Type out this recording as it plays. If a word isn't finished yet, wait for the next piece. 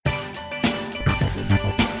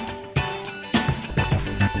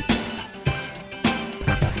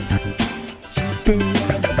Hello,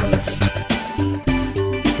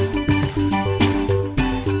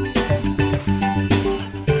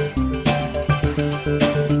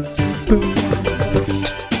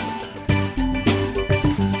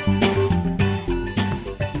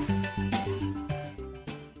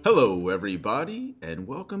 everybody, and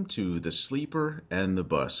welcome to The Sleeper and the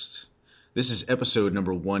Bust. This is episode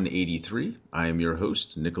number 183. I am your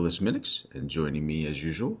host, Nicholas Minix, and joining me, as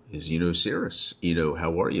usual, is Eno Cirrus. Eno,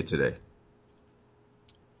 how are you today?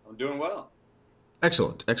 I'm doing well.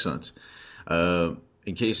 Excellent, excellent.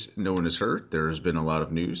 In case no one has heard, there has been a lot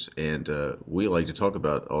of news, and we like to talk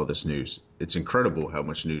about all this news. It's incredible how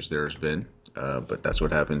much news there has been, but that's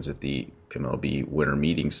what happens at the MLB winter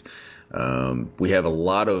meetings. We have a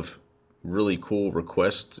lot of really cool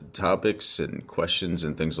request topics and questions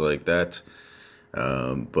and things like that.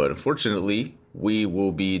 But unfortunately, we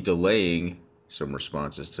will be delaying some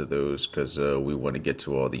responses to those because we want to get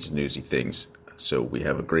to all these newsy things. So we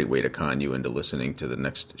have a great way to con you into listening to the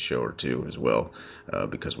next show or two as well,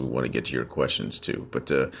 because we want to get to your questions too. But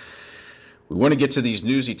we want to get to these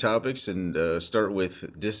newsy topics and start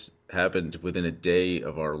with this happened within a day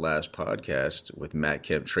of our last podcast with Matt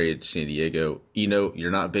Kemp trade San Diego. Eno, you're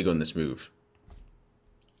not big on this move.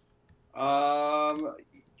 I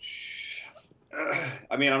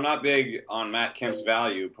mean, I'm not big on Matt Kemp's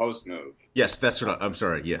value post move. Yes, that's what I'm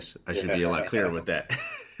sorry. Yes, I should be a lot clearer with that.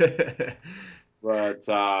 But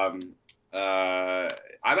I'm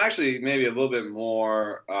actually maybe a little bit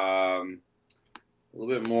more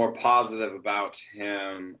positive about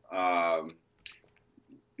him.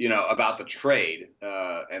 About the trade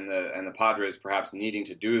and the Padres perhaps needing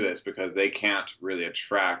to do this because they can't really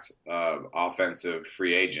attract offensive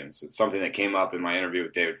free agents. It's something that came up in my interview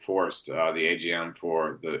with David Forst, the AGM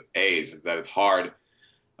for the A's, is that it's hard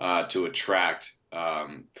to attract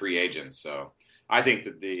free agents. So I think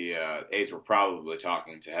that the A's were probably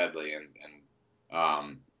talking to Headley and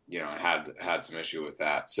had some issue with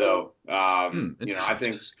that. So I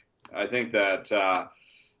think that.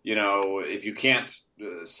 If you can't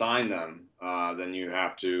sign them, then you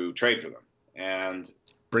have to trade for them and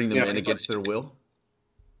bring them in against their will.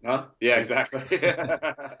 Huh? Yeah, exactly.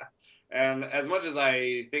 And as much as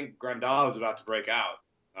I think Grandal is about to break out,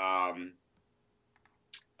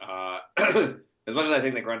 as much as I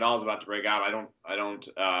think that Grandal is about to break out, I don't,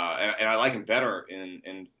 and I like him better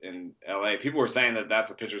in LA. People were saying that that's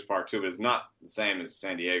a pitcher's park too, but it's not the same as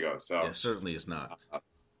San Diego. So it certainly is not.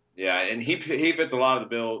 Yeah, and he fits a lot of the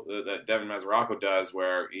bill that Devin Mesoraco does,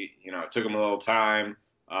 where it took him a little time.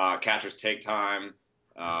 Catchers take time.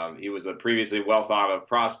 He was a previously well thought of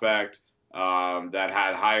prospect that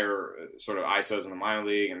had higher sort of ISOs in the minor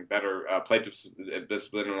league and better plate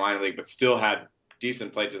discipline in the minor league, but still had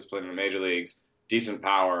decent plate discipline in the major leagues, decent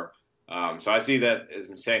power. So I see that as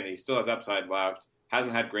saying that he still has upside left.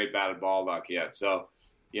 Hasn't had great batted ball luck yet. So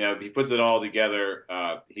if he puts it all together,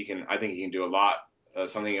 I think he can do a lot.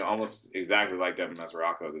 Something almost exactly like Devin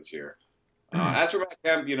Mesoraco this year. As for Matt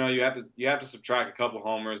Kemp, you have to subtract a couple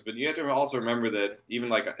homers, but you have to also remember that even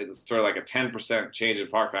it's sort of like a 10% change in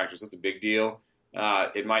park factors. That's a big deal.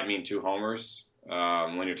 It might mean 2 homers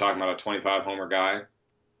when you're talking about a 25 homer guy.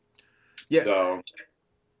 Yeah, so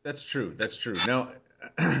that's true. That's true. Now,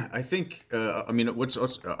 I think what's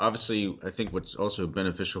also, obviously I think what's also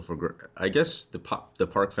beneficial for I guess the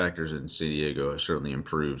park factors in San Diego have certainly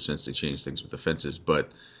improved since they changed things with the fences, but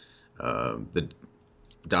the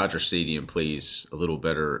Dodger Stadium plays a little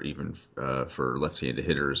better even for left-handed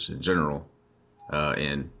hitters in general,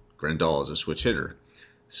 and Grandal is a switch hitter,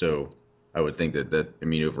 so I would think that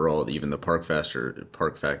overall even the park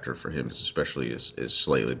factor for him is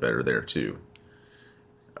slightly better there too.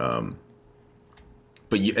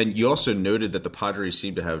 But you also noted that the Padres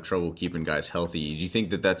seem to have trouble keeping guys healthy. Do you think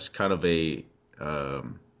that that's kind of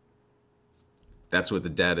that's what the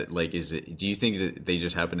data is? Do you think that they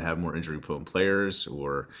just happen to have more injury-prone players,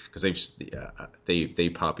 or because they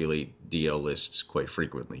populate DL lists quite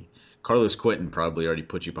frequently? Carlos Quentin probably already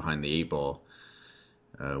put you behind the 8 ball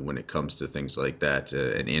when it comes to things like that,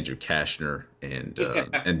 and Andrew Cashner and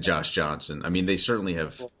Josh Johnson. I mean, they certainly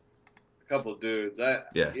have a couple of dudes.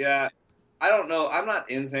 Yeah. I don't know. I'm not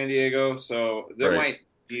in San Diego, so there might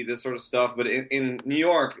be this sort of stuff. But in New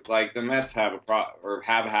York, the Mets have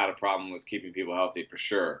have had a problem with keeping people healthy for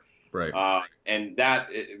sure. Right. And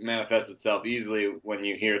that it manifests itself easily when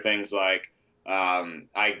you hear things like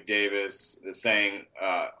Ike Davis saying,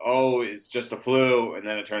 "Oh, it's just a flu," and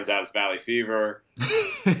then it turns out it's valley fever.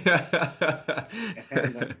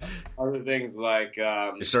 And other things like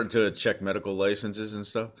you're starting to check medical licenses and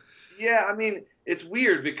stuff. Yeah, I mean, it's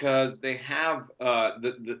weird because they have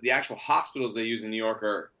the actual hospitals they use in New York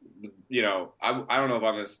are, I don't know if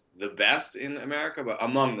I'm the best in America, but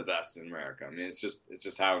among the best in America. I mean, it's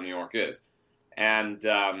just how New York is. And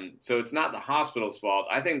so it's not the hospital's fault.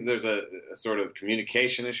 I think there's a sort of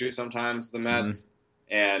communication issue sometimes, the Hmm. Mets,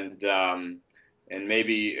 and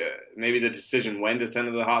maybe the decision when to send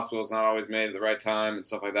them to the hospital is not always made at the right time and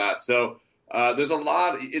stuff like that. So there's a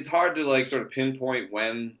lot. It's hard to like sort of pinpoint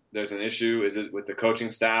when there's an issue. Is it with the coaching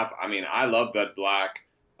staff? I mean, I love Bud Black.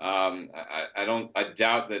 I don't. I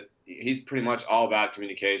doubt that he's pretty much all about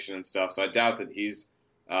communication and stuff. So I doubt that he's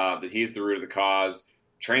the root of the cause.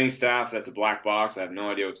 Training staff, that's a black box. I have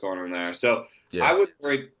no idea what's going on there. So Yeah. I wouldn't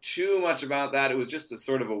worry too much about that. It was just a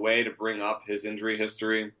sort of a way to bring up his injury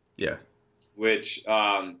history, Yeah. which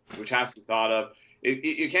has to be thought of.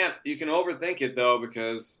 You can overthink it though,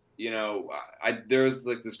 because there's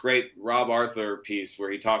like this great Rob Arthur piece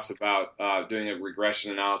where he talks about doing a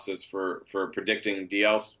regression analysis for predicting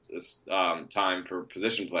DL time for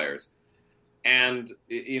position players. And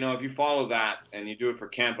if you follow that and you do it for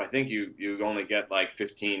Kemp, I think you only get like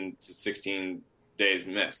 15 to 16 days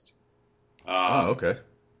missed. Oh, Um, okay.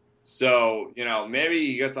 so maybe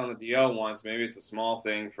he gets on the DL once. Maybe it's a small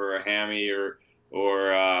thing for a hammy,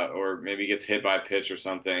 or maybe he gets hit by a pitch or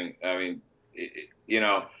something. I mean,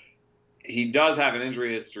 he does have an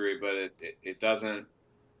injury history, but it doesn't.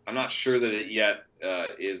 I'm not sure that it yet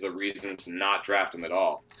is a reason to not draft him at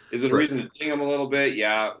all. Is it a Right. reason to ding him a little bit?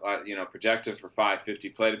 Yeah, project him for 550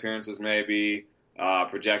 plate appearances, maybe.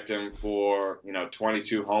 Project him for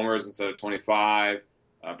 22 homers instead of 25.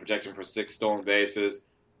 Project him for 6 stolen bases.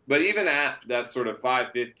 But even at that sort of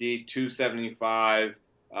 550, 275,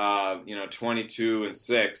 22 and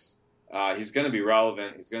 6, he's going to be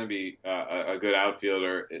relevant. He's going to be a good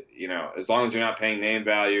outfielder. As long as you're not paying name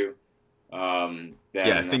value, Yeah,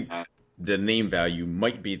 I then think the name value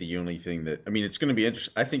might be the only thing that, I mean, it's going to be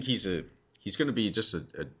interesting. I think he's going to be just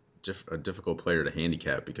a difficult player to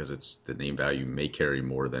handicap because it's the name value may carry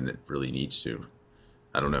more than it really needs to.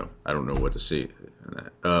 I don't know. I don't know what to say.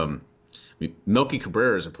 I mean, Melky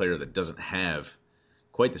Cabrera is a player that doesn't have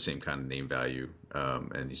quite the same kind of name value,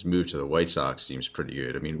 and he's moved to the White Sox. Seems pretty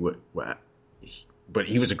good. I mean, but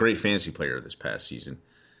he was a great fantasy player this past season.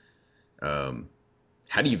 Um,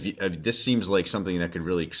 how do you view, I mean, this seems like something that could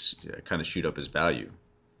really kind of shoot up his value,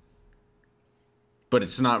 but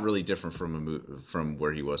it's not really different from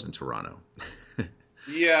where he was in Toronto.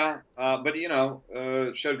 yeah, but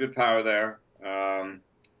showed good power there.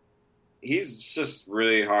 He's just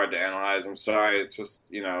really hard to analyze. I'm sorry, it's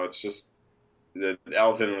just the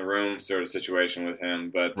elephant in the room sort of situation with him.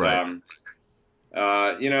 But Right.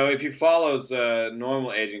 if he follows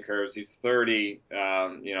normal aging curves, he's 30.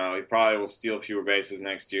 He probably will steal fewer bases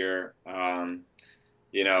next year.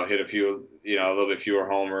 Hit a few, a little bit fewer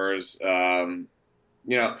homers.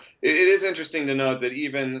 It is interesting to note that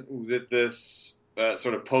even with this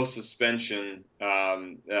sort of post suspension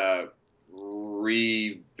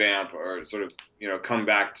revamp, or sort of come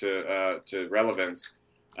back to relevance,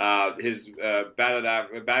 his batting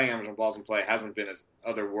average on balls in play hasn't been as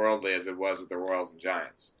otherworldly as it was with the Royals and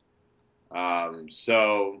Giants.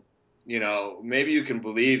 So maybe you can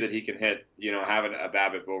believe that he can hit, have a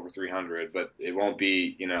BABIP over 300, but it won't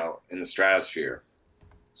be, in the stratosphere.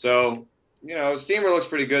 So, Steamer looks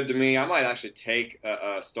pretty good to me. I might actually take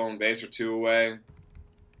a stolen base or two away.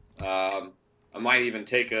 I might even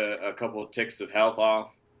take a couple of ticks of health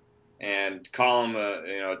off and call him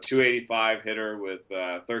a 285 hitter with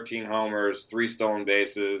 13 homers, 3 stolen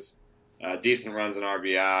bases, decent runs in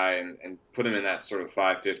RBI, and put him in that sort of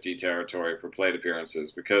 550 territory for plate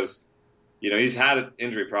appearances, because he's had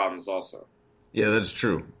injury problems also. Yeah, that is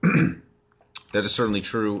true. That is certainly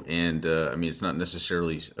true, and I mean, it's not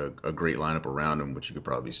necessarily a great lineup around him, which you could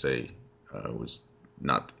probably say was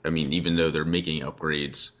not. I mean, even though they're making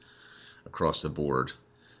upgrades across the board,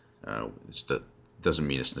 it doesn't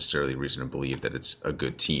mean it's necessarily reason to believe that it's a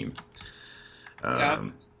good team. Yeah,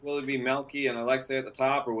 Um, will it be Melky and Alexei at the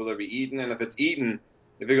top, or will there be Eaton? And if it's Eaton,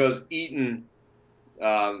 if it goes Eaton,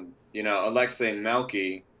 Alexei and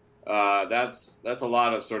Melky, that's a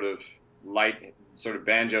lot of sort of light, sort of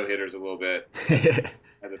banjo hitters a little bit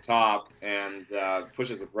at the top, and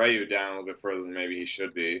pushes Abreu down a little bit further than maybe he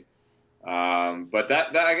should be. But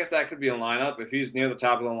that I guess that could be a lineup if he's near the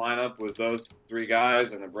top of the lineup with those 3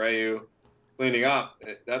 guys and Abreu cleaning up.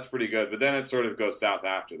 That's pretty good. But then it sort of goes south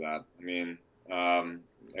after that. I mean,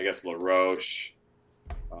 I guess LaRoche.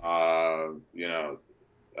 I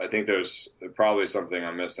think there's probably something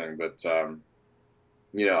I'm missing, but I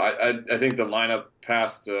think the lineup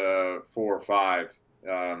past 4 or 5.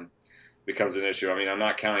 becomes an issue. I mean, I'm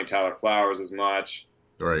not counting Tyler Flowers as much.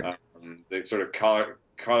 Right. The sort of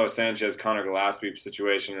Carlos Sanchez, Connor Gillespie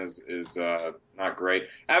situation is not great.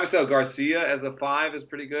 Avisail Garcia as a 5 is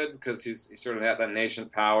pretty good because he's sort of had that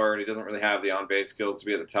nascent power and he doesn't really have the on base skills to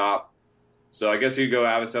be at the top. So I guess you go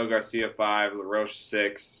Avisail Garcia 5, LaRoche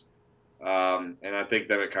 6, and I think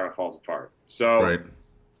then it kind of falls apart. So, Right.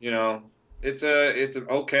 It's an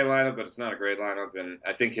okay lineup, but it's not a great lineup, and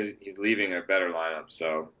I think he's leaving a better lineup.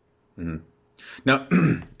 So Mm-hmm. Now,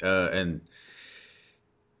 and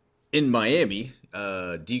in Miami,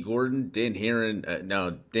 D. Gordon, Dan Heron.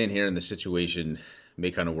 Now, Dan Heron, the situation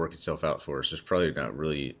may kind of work itself out for us. There's probably not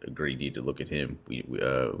really a great need to look at him. We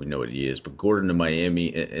know what he is, but Gordon to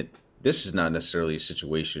Miami. This is not necessarily a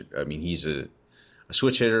situation. I mean, he's a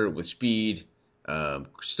switch hitter with speed.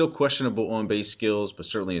 Still questionable on base skills, but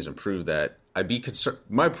certainly has improved that. I'd be concerned.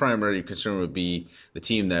 My primary concern would be the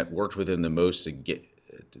team that worked with him the most to get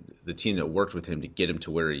the team that worked with him to get him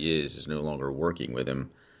to where he is no longer working with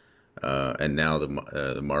him, and now the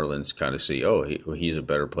Marlins kind of see, oh, he's a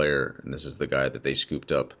better player, and this is the guy that they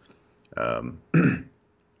scooped up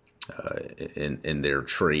in their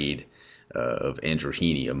trade of Andrew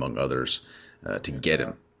Heaney among others to get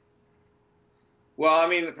him. Well, I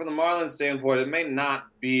mean, from the Marlins standpoint, it may not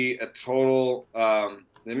be a total.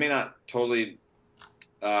 They may not totally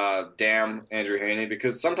damn Andrew Heaney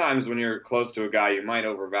because sometimes when you're close to a guy, you might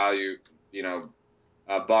overvalue,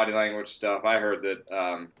 body language stuff. I heard that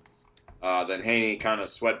that Heaney kind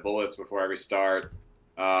of sweat bullets before every start.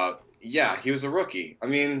 Yeah, he was a rookie. I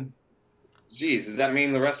mean, geez, does that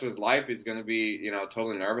mean the rest of his life he's going to be,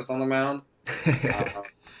 totally nervous on the mound?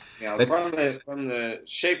 From the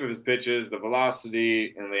shape of his pitches, the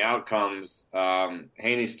velocity, and the outcomes,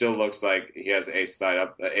 Heaney still looks like he has ace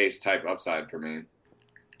type upside for me.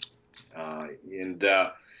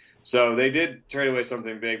 So they did trade away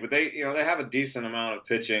something big, but they have a decent amount of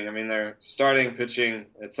pitching. I mean, their starting pitching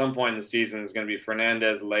at some point in the season is going to be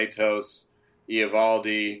Fernandez, Latos,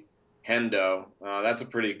 Eovaldi, Hendo. That's a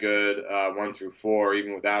pretty good 1 through 4,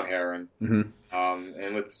 even without Heron. Mm-hmm.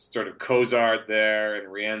 And with sort of Cozart there and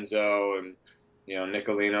Rienzo and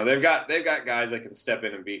Nicolino, they've got guys that can step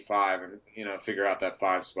in and be 5 and figure out that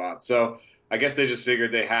 5 spot. So I guess they just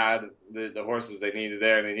figured they had the horses they needed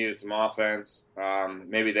there, and they needed some offense.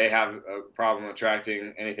 Maybe they have a problem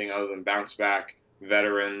attracting anything other than bounce back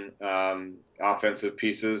veteran offensive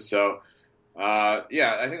pieces. So I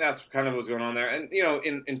think that's kind of what's going on there. And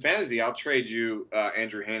in fantasy, I'll trade you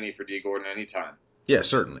Andrew Heaney for D. Gordon anytime. Yeah,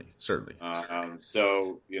 certainly.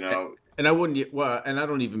 And I wouldn't. Well, and I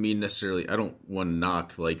don't even mean necessarily. I don't want to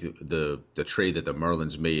knock like the trade that the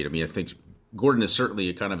Marlins made. I mean, I think Gordon is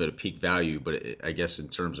certainly kind of at a peak value, but I guess in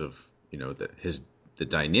terms of the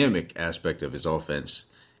dynamic aspect of his offense,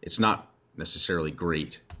 it's not necessarily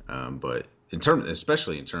great. But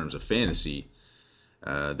especially in terms of fantasy,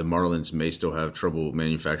 the Marlins may still have trouble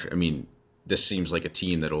manufacturing. I mean, this seems like a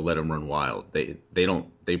team that will let him run wild.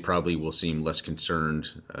 They probably will seem less concerned,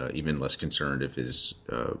 even less concerned if his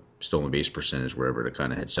stolen base percentage wherever to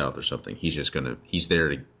kind of head south or something. He's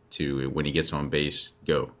there to when he gets on base,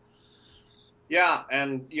 go. Yeah,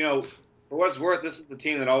 and for what it's worth, this is the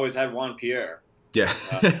team that always had Juan Pierre. Yeah.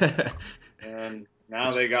 And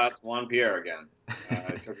now they got Juan Pierre again.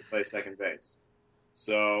 He took to play second base.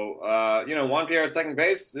 So, Juan Pierre at second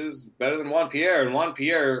base is better than Juan Pierre. And Juan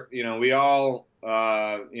Pierre, we all,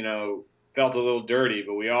 felt a little dirty,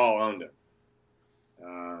 but we all owned him.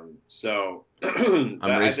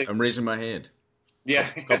 I'm raising my hand. Yeah.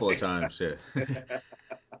 A couple of times, yeah.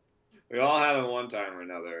 We all had him one time or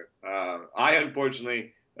another. I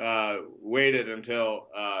unfortunately waited until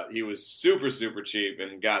he was super, super cheap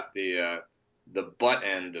and got the butt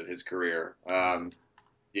end of his career.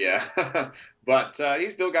 Yeah, but he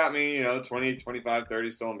still got me, 20, 25,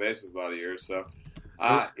 30 stolen bases a lot of years. So,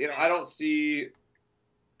 I don't see.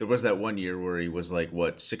 There was that one year where he was like,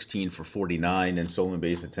 16 for 49 in stolen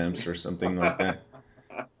base attempts or something like that.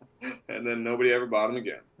 And then nobody ever bought him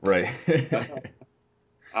again. Right.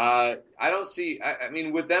 I don't see. I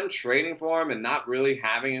mean, with them trading for him and not really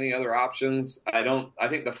having any other options, I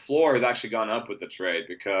think the floor has actually gone up with the trade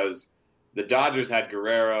because the Dodgers had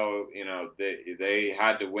Guerrero. They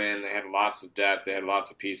had to win. They had lots of depth. They had lots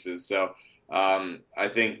of pieces. So I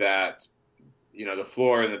think that the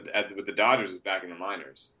floor with the Dodgers is back in the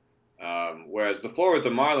minors, whereas the floor with the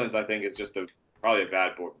Marlins, I think, is just probably a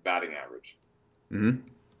bad batting average. Mm-hmm.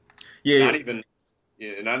 Yeah. Not even.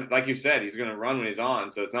 Like you said, he's going to run when he's on,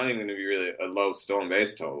 so it's not even going to be really a low stolen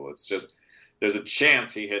base total. It's just there's a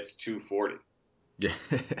chance he hits 240. Yeah,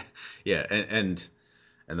 yeah, and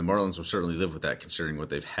the Marlins will certainly live with that, considering what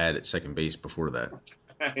they've had at second base before that.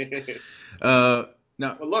 Uh,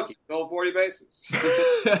 Now, Well, look, he stole 40 bases.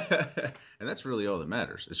 and that's really all that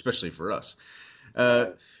matters, especially for us. Uh,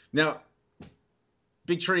 Uh, Now,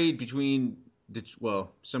 big trade between,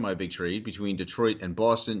 well, semi big trade between Detroit and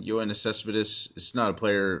Boston. Yoenis Cespedes is not a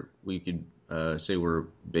player we could say we're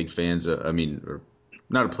big fans of. I mean, or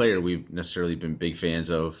not a player we've necessarily been big fans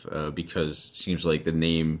of because it seems like the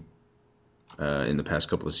name in the past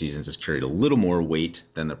couple of seasons has carried a little more weight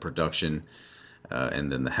than the production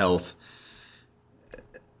and then the health.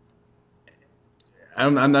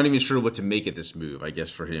 I'm not even sure what to make of this move, I guess,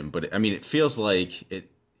 for him. But I mean, it feels like it.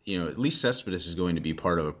 At least Cespedes is going to be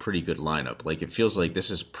part of a pretty good lineup. Like it feels like this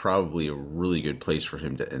is probably a really good place for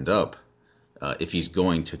him to end up if he's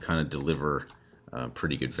going to kind of deliver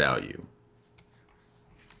pretty good value.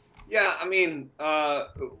 yeah, I mean,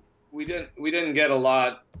 we didn't get a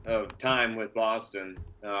lot of time with Boston,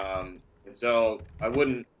 and so I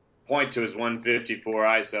wouldn't point to his 154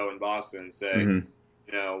 ISO in Boston and say,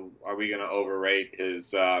 Mm-hmm. are we going to overrate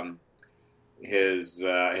his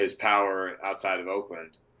power outside of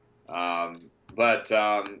Oakland? But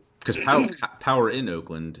Because power in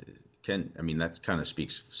Oakland I mean, that kind of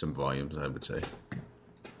speaks some volumes, I would say.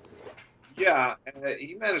 yeah,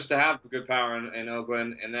 he managed to have good power in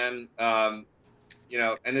Oakland, and then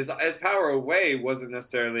and his power away wasn't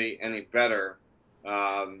necessarily any better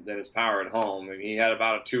than his power at home. I mean, he had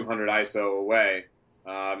about a 200 ISO away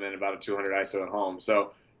and about a 200 ISO at home.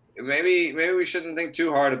 So maybe we shouldn't think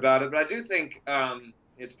too hard about it, but I do think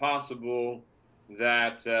it's possible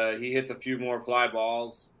that he hits a few more fly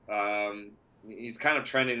balls. He's kind of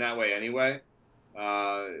trending that way anyway.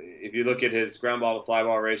 If you look at his ground ball to fly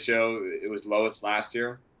ball ratio, it was lowest last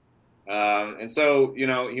year. And so,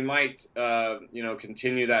 he might,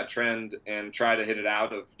 continue that trend and try to hit it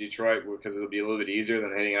out of Detroit because it'll be a little bit easier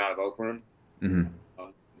than hitting it out of Oakland. Mm-hmm.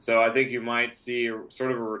 So I think you might see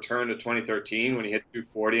sort of a return to 2013 when he hit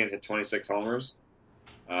 240 and hit 26 homers.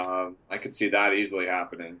 I could see that easily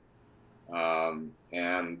happening.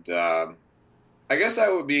 And I guess I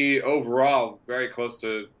would be overall very close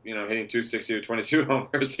to, hitting 260 or 22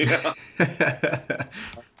 homers,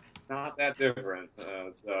 Not that different.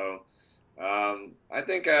 I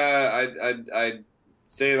think I'd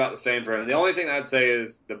say about the same for him. The only thing I'd say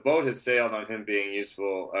is the boat has sailed on him being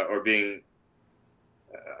useful or being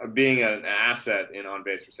an asset in on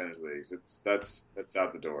base percentage leagues. That's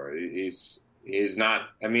out the door. He's not.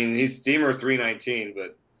 I mean, he's steamer 319,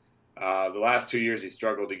 but the last 2 years he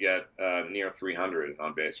struggled to get near 300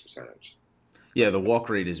 on base percentage. Yeah, the walk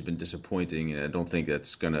rate has been disappointing, and I don't think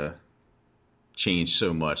that's gonna change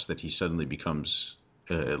so much that he suddenly becomes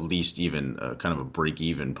at least even kind of a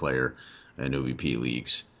break-even player in OVP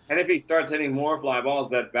leagues. And if he starts hitting more fly balls,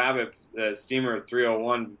 that BABIP, steamer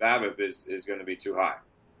 301 BABIP is going to be too high.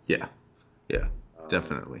 Yeah,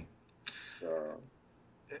 definitely. So.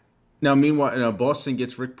 Now, meanwhile, Boston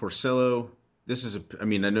gets Rick Porcello. I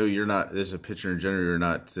mean, I know you're not. This is a pitcher in general. You're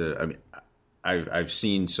not. I mean, I've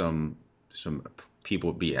seen some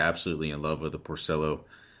people be absolutely in love with the Porcello.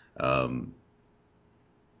 I'm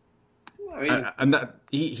not.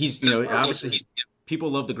 He's obviously people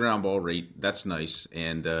love the ground ball rate. That's nice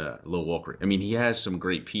and low walk rate. I mean, he has some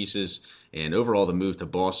great pieces, and overall the move to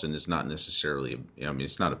Boston is not necessarily. I mean,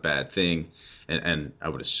 it's not a bad thing, and I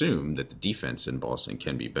would assume that the defense in Boston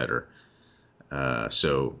can be better.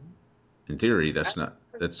 So, in theory, that's the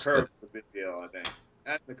curve was a big deal. I think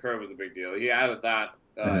the curve was a big deal. He added that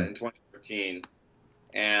in 2013,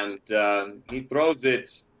 and he throws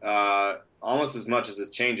it almost as much as his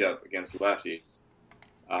changeup against lefties.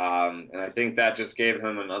 And I think that just gave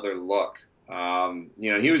him another look.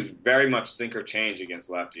 He was very much sinker change against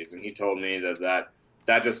lefties, and he told me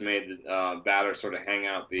that just made the batter sort of hang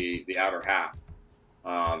out the outer half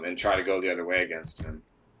and try to go the other way against him.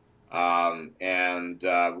 And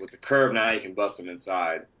with the curve now, you can bust him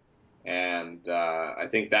inside, and I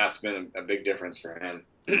think that's been a big difference for him.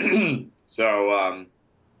 So,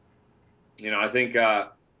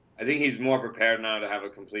 I think he's more prepared now to have a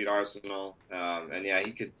complete arsenal. And yeah,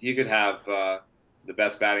 he could have the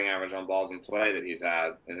best batting average on balls in play that he's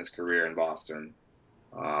had in his career in Boston.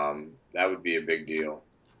 That would be a big deal.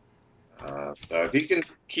 So if he can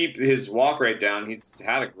keep his walk rate down, he's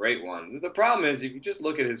had a great one. The problem is if you just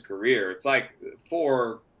look at his career, it's like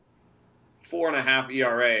 4.5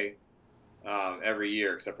 ERA every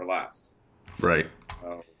year except for last. Right.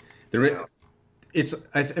 It's.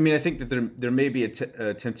 I mean, I think that there may be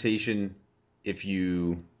a temptation if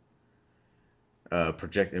you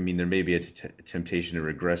project. I mean, there may be a temptation to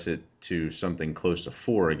regress it to something close to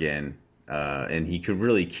 4 again, and he could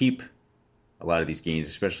really keep a lot of these gains,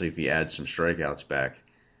 especially if he adds some strikeouts back.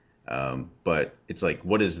 But it's like,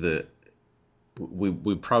 what is the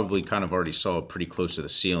we probably kind of already saw pretty close to the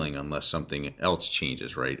ceiling unless something else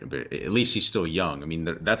changes, right? But at least he's still young. I mean,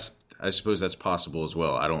 that's I suppose that's possible as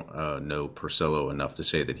well. I don't know Porcello enough to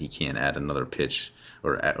say that he can't add another pitch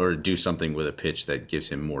or do something with a pitch that gives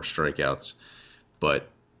him more strikeouts. But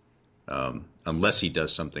unless he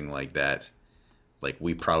does something like that, like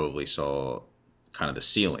we probably saw kind of the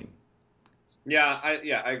ceiling. I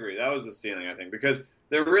agree. That was the ceiling, I think, because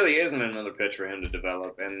there really isn't another pitch for him to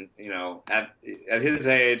develop. And at his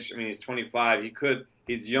age, I mean, he's 25.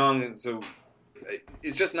 He's young, and so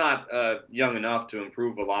he's just not young enough to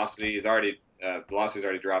improve velocity. Velocity's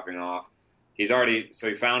already dropping off. He's always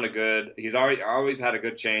had a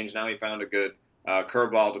good change. Now he found a good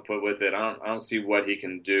curveball to put with it. I don't see what he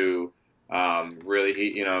can do. Really,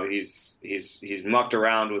 he's mucked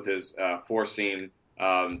around with his four seam,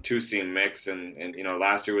 two seam mix, and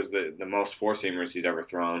last year was the most four seamers he's ever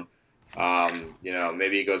thrown.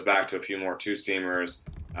 Maybe he goes back to a few more two seamers,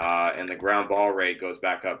 and the ground ball rate goes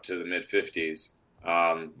back up to the mid 50s.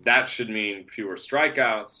 That should mean fewer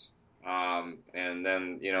strikeouts, and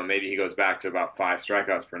then maybe he goes back to about 5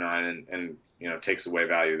 strikeouts per 9, and takes away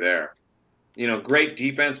value there. Great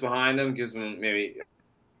defense behind him gives him maybe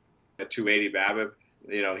a 280 BABIP.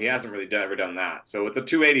 He hasn't really ever done that. So with the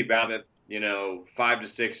 280 BABIP, 5 to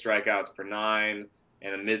 6 strikeouts per 9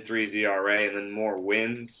 and a mid-3s ERA, and then more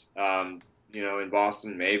wins, in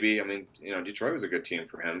Boston maybe. I mean, Detroit was a good team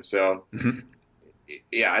for him. So,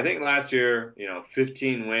 yeah, I think last year,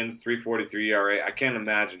 15 wins, 3.43 ERA. I can't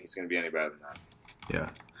imagine he's going to be any better than that. Yeah.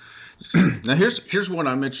 Now here's one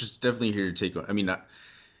I'm interested, definitely here to take on. I mean,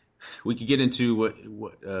 we could get into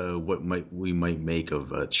what we might make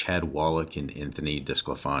of Chad Wallach and Anthony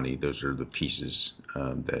DeSclafani. Those are the pieces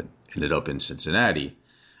that ended up in Cincinnati.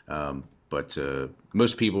 But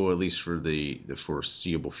most people, at least for the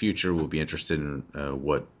foreseeable future, will be interested in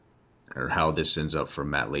what or how this ends up for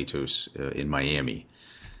Matt Latos in Miami.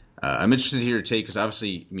 I'm interested to hear your take because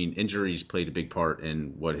obviously, I mean, injuries played a big part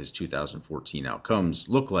in what his 2014 outcomes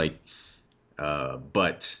look like.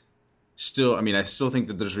 But still, I mean, I still think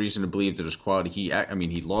that there's reason to believe that there's quality.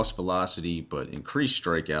 He lost velocity, but increased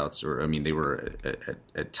strikeouts, or I mean, they were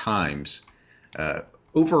at times.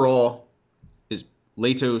 Overall,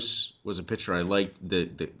 Latos was a pitcher I liked.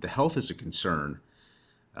 The health is a concern,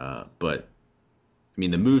 but I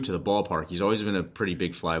mean, the move to the ballpark. He's always been a pretty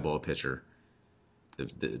big fly ball pitcher.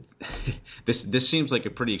 This seems like a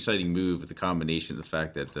pretty exciting move with the combination of the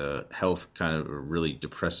fact that health kind of really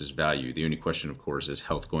depresses value. The only question, of course, is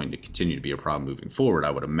health going to continue to be a problem moving forward, I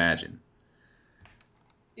would imagine.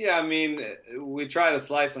 Yeah, I mean, we try to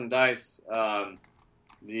slice and dice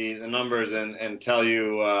the numbers and tell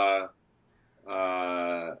you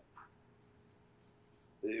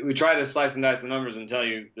we try to slice and dice the numbers and tell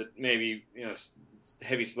you that maybe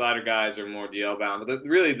heavy slider guys are more DL bound, but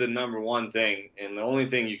really the number one thing and the only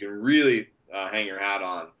thing you can really hang your hat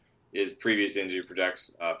on is previous injury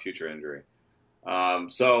projects future injury.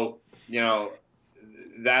 So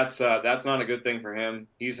that's not a good thing for him.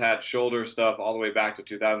 He's had shoulder stuff all the way back to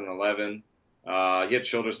 2011. He had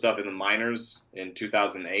shoulder stuff in the minors in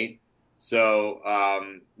 2008. So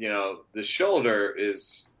the shoulder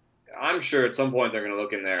is. I'm sure at some point they're going to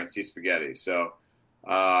look in there and see spaghetti. So.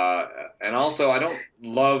 And also I don't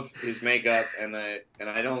love his makeup and I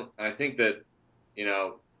think that,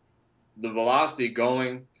 the velocity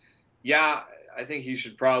going, I think he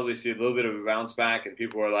should probably see a little bit of a bounce back, and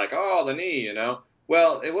people are like, oh, the knee,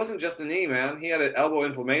 well, it wasn't just the knee, man. He had an elbow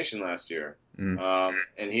inflammation last year.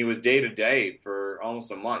 And he was day to day for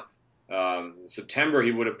almost a month. September,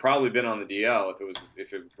 he would have probably been on the DL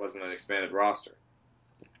if it wasn't an expanded roster,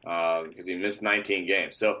 because he missed 19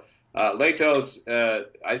 games. So, Latos,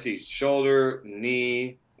 I see shoulder,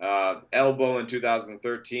 knee, elbow in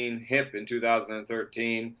 2013, hip in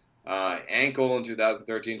 2013, ankle in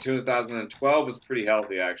 2013. 2012 was pretty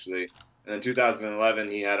healthy, actually. And then 2011,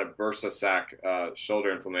 he had a bursa sac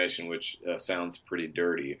shoulder inflammation, which sounds pretty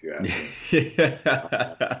dirty, if you ask me.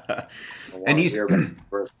 And he's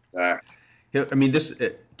bursa sac. I mean, this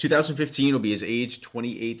 2015 will be his age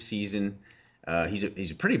 28 season. He's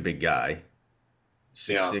a pretty big guy.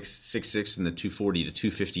 6'6" in the 240 to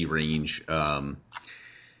 250 range. I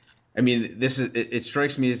mean, it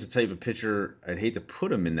strikes me as the type of pitcher I'd hate to put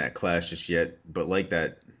him in that class just yet, but like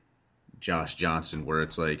that Josh Johnson, where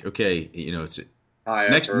it's like, okay, it's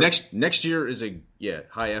next year is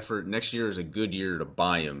high effort. Next year is a good year to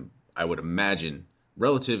buy him, I would imagine,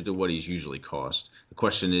 relative to what he's usually cost. The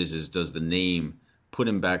question is does the name put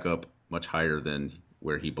him back up much higher than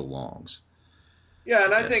where he belongs? Yeah,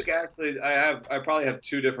 and I Yes. think actually I probably have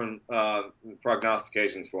two different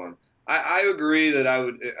prognostications for him. I agree that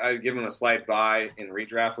I'd give him a slight buy in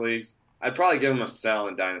redraft leagues. I'd probably give him a sell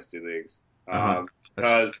in dynasty leagues Uh-huh. That's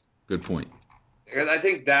a because good point. I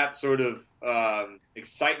think that sort of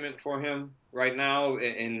excitement for him right now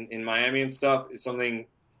in Miami and stuff is something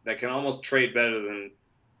that can almost trade better than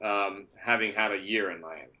having had a year in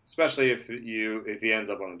Miami, especially if he ends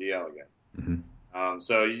up on the DL again. Hmm.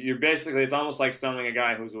 So you're basically, it's almost like selling a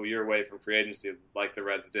guy who's a year away from free agency, like the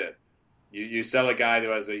Reds did. You sell a guy who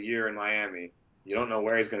has a year in Miami. You don't know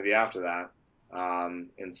where he's going to be after that,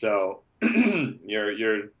 and so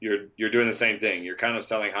you're doing the same thing. You're kind of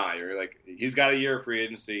selling high. You're like, he's got a year of free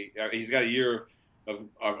agency. He's got a year of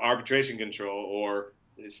arbitration control or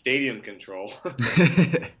stadium control,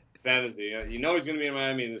 fantasy. You know he's going to be in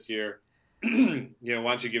Miami this year. Why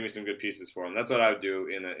don't you give me some good pieces for him? That's what I would do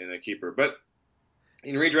in a keeper. But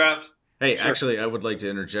in redraft, Hey, sure. actually, I would like to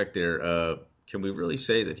interject there. Can we really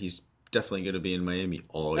say that he's definitely going to be in Miami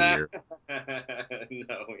all year?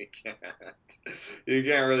 No, we can't. You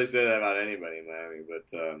can't really say that about anybody in Miami. But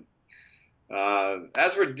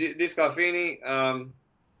as for Scalfini,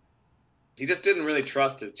 he just didn't really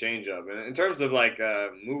trust his changeup. And in terms of like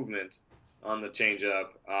movement on the changeup,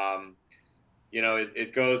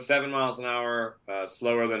 it goes 7 miles an hour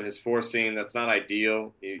slower than his four seam. That's not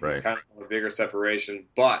ideal. You Right. kind of have a bigger separation,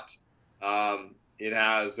 but it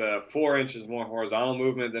has 4 inches more horizontal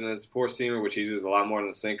movement than his four seamer, which he uses a lot more than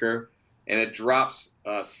the sinker, and it drops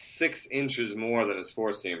 6 inches more than his four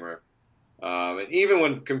seamer. And even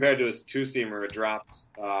when compared to his two seamer, it drops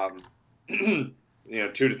 2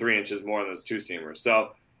 to 3 inches more than his two seamer.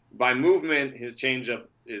 So by movement, his changeup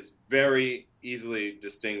is very easily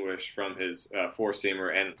distinguished from his four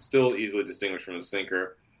seamer, and still easily distinguished from his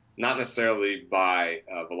sinker. Not necessarily by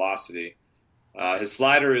velocity. His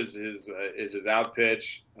slider is his out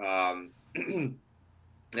pitch, and it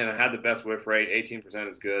had the best whiff rate. 18%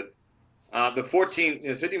 is good. The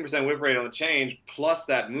 15% whip rate on the change plus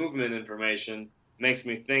that movement information makes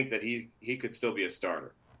me think that he could still be a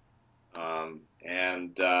starter. I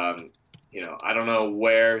don't know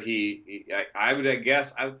where I would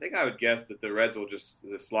guess. I would guess that the Reds will just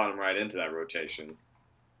slot him right into that rotation.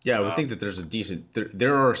 Yeah, I would Uh, think that there's a decent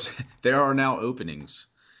there are there are now openings.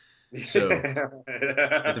 So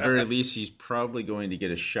at the very least, he's probably going to get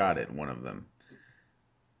a shot at one of them.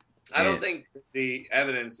 I don't And think the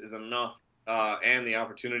evidence is enough, and the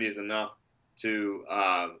opportunity is enough to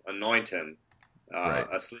anoint him right,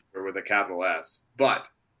 a sleeper with a capital S. But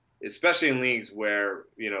especially in leagues where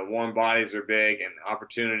warm bodies are big and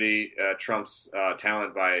opportunity trumps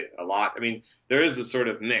talent by a lot. I mean, there is a sort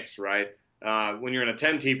of mix, right? When you're in a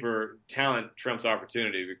 10-teamer, talent trumps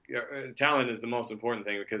opportunity. Talent is the most important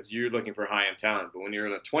thing because you're looking for high-end talent. But when you're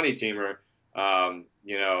in a 20-teamer,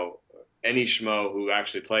 any schmo who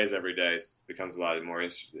actually plays every day becomes a lot more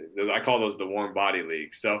interesting. I call those the warm body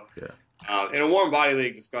leagues. So yeah. in a warm body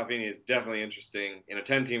league, Scalfini is definitely interesting. In a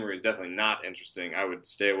 10-teamer, he's definitely not interesting. I would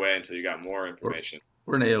stay away until you got more Or information.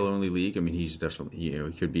 or an AL only league. I mean, he's definitely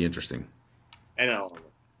he could be interesting. And I'll,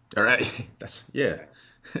 All right, that's yeah.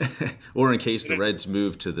 okay. Or in case the Reds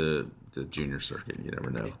move to the junior circuit, you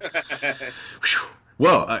never know. Whew.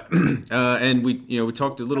 Well, and we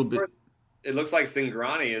talked a little bit. It looks like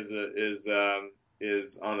Singrani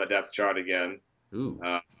is on the depth chart again. Ooh,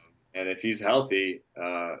 Uh, and if he's healthy,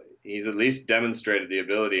 he's at least demonstrated the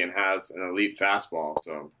ability and has an elite fastball.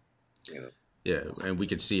 So, yeah, and we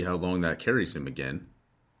could see how long that carries him again.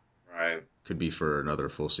 right. Could be for another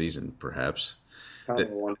full season, perhaps. It's kind of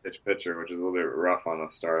That a one-pitch pitcher, which is a little bit rough on a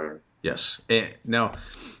starter. yes. And now,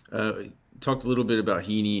 uh, talked a little bit about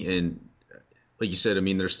Heaney, and like you said, I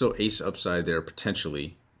mean, there's still ace upside there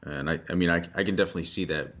potentially, and I mean, I can definitely see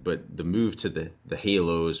that. But the move to the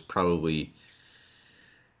Halos probably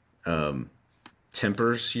um,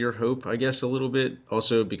 tempers your hope, I guess, a little bit.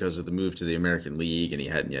 Also because of the move to the American League, and he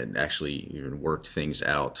hadn't yet actually even worked things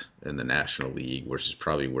out in the National League, which is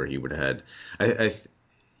probably where he would have had.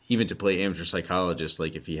 Even to play amateur psychologist,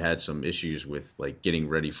 like if he had some issues with like getting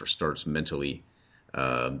ready for starts mentally,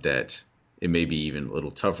 that it may be even a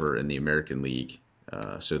little tougher in the American League.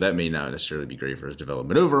 So that may not necessarily be great for his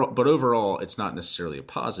development overall. But overall, it's not necessarily a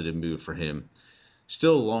positive move for him.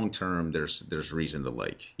 Still, long term, there's reason to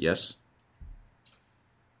like. Yes.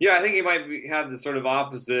 Yeah, I think he might have the sort of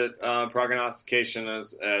opposite prognostication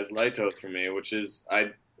as Letos for me, which is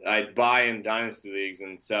I'd buy in dynasty leagues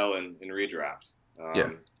and sell in redraft. Yeah.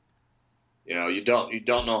 You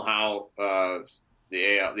don't know how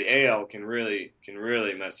the AL can really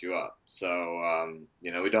mess you up. So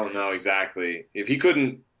we don't know exactly if he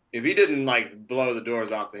didn't like blow the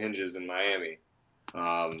doors off the hinges in Miami.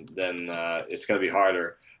 then it's going to be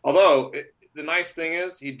harder. Although the nice thing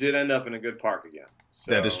is he did end up in a good park again.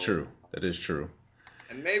 That is So true. That is true.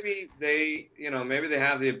 and maybe they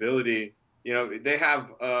have the ability. They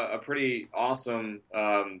have a pretty awesome,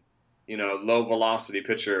 low velocity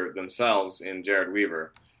pitcher themselves in Jared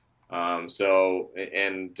Weaver.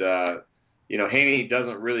 Haney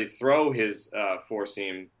doesn't really throw his four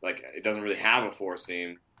seam, like it doesn't really have a four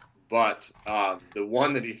seam, but the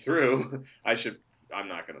one that he threw, I'm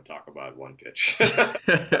not going to talk about one pitch,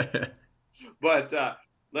 but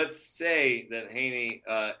let's say that Haney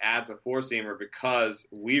adds a four seamer because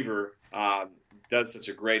Weaver does such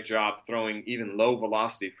a great job throwing even low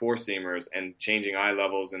velocity four seamers and changing eye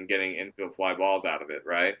levels and getting infield fly balls out of it,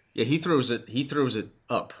 right? Yeah, he throws it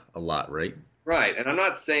up a lot, right? Right, and I'm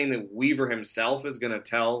not saying that Weaver himself is going to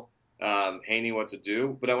tell Haney what to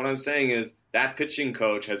do, but what I'm saying is that pitching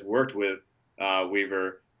coach has worked with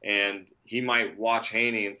Weaver, and he might watch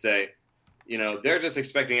Haney and say, they're just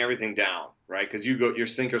expecting everything down, right? Because your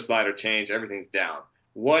sinker, slider, change, everything's down.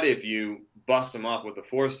 What if you bust them up with the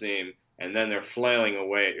four seam, and then they're flailing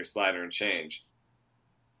away at your slider and change?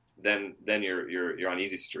 Then you're on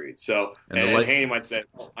easy street. So and Haney might say,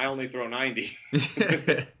 I only throw 90.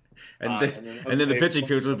 And then the pitching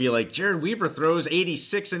coach would be like, Jared Weaver throws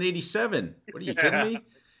 86 and 87. What are you kidding me?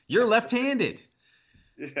 You're left-handed.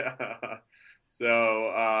 Yeah.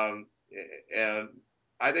 So, and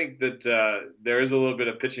I think that there is a little bbit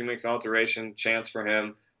of pitching mix alteration chance for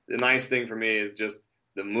him. The nice thing for me is just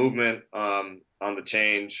the movement on the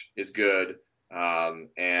change is good. It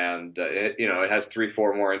has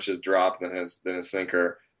 3-4 more inches drop than a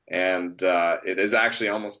sinker. And it is actually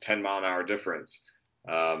almost 10-mile-an-hour difference.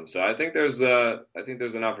 So I think there's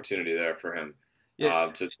an opportunity there for him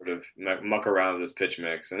to sort of muck around with this pitch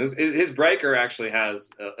mix, and his breaker actually has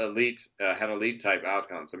elite type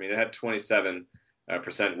outcomes. I mean, it had 27%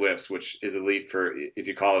 whiffs, which is elite for if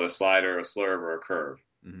you call it a slider, a slurve, or a curve.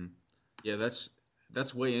 Mm-hmm. Yeah,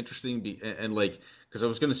 that's way interesting, and because I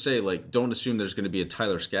was going to say don't assume there's going to be a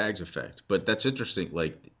Tyler Skaggs effect, but that's interesting.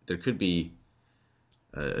 There could be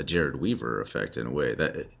a Jared Weaver effect in a way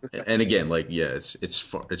and again, it's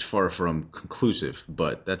far from conclusive,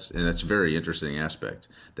 but that's a very interesting aspect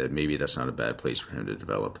that maybe that's not a bad place for him to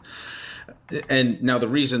develop. And now the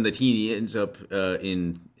reason that he ends up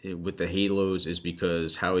with the Halos is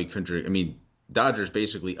because Howie Kendrick. I mean, Dodgers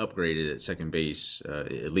basically upgraded at second base,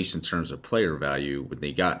 at least in terms of player value, when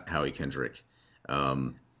they got Howie Kendrick.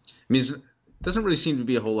 It doesn't really seem to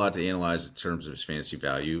be a whole lot to analyze in terms of his fantasy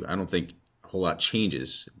value. I don't think whole lot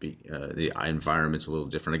changes. The environment's a little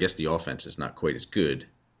different. I guess the offense is not quite as good,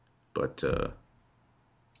 but they're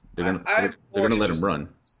going to let him run.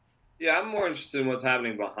 Yeah, I'm more interested in what's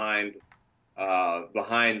happening behind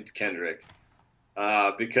Kendrick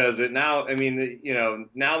because now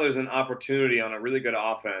there's an opportunity on a really good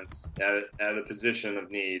offense at a position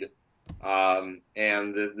of need, and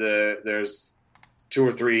there's 2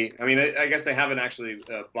 or 3. I mean, I guess they haven't actually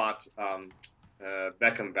bought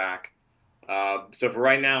Beckham back. So for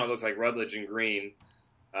right now, it looks like Rutledge and Green,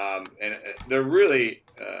 and they're really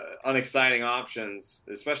unexciting options,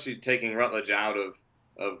 especially taking Rutledge out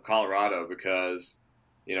of Colorado because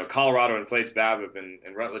Colorado inflates BABIP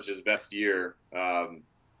in Rutledge's best year.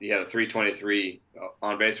 He had a 323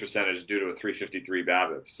 on base percentage due to a 353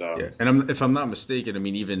 BABIP. So yeah, and if I'm not mistaken, I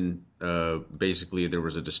mean even basically there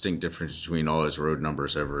was a distinct difference between all his road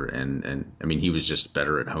numbers ever, and I mean he was just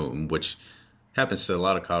better at home, which happens to a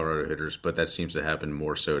lot of Colorado hitters, but that seems to happen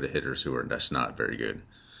more so to hitters who are just not very good.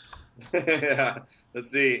 Yeah. Let's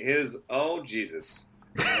see. Jesus.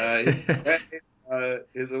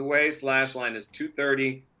 His away slash line is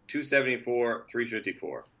 230, 274,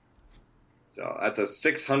 354. So that's a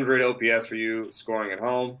 600 OPS for you scoring at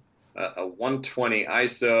home, a 120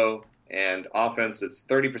 ISO, and offense that's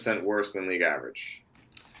 30% worse than league average.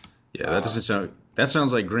 Yeah, that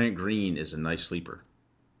sounds like Grant Green is a nice sleeper.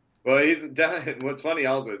 Well, what's funny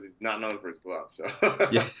also is he's not known for his gloves. So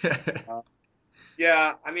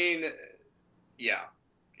yeah, I mean, yeah.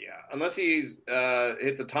 Unless he's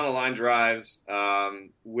hits a ton of line drives,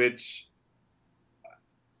 which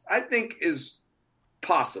I think is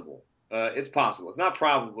possible. It's possible. It's not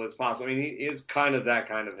probable. It's possible. I mean, he is kind of that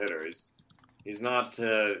kind of hitter. He's not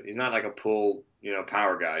like a pull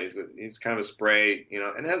power guy. He's kind of a spray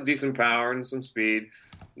and has decent power and some speed.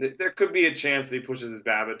 There could be a chance that he pushes his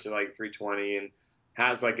BABIP to like 320 and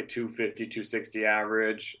has like a 250, 260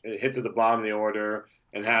 average. It hits at the bottom of the order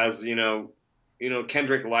and has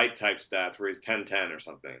Kendrick Light type stats where he's 10-10 or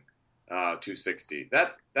something, 260.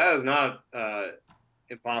 That is not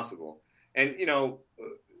impossible. And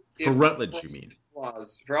for Rutledge, you mean?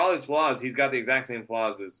 his flaws, he's got the exact same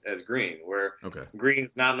flaws as Green, where Okay.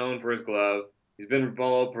 Green's not known for his glove. He's been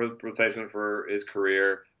below replacement for his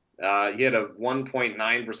career. He had a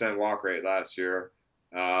 1.9% walk rate last year,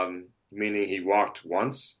 meaning he walked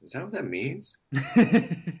once. Is that what that means?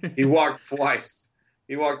 He walked twice.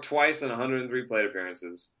 He walked twice in 103 plate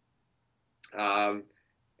appearances.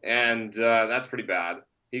 And that's pretty bad.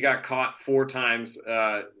 He got caught 4 times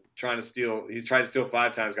trying to steal. He's tried to steal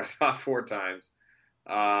 5 times, got caught 4 times.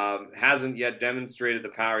 Hasn't yet demonstrated the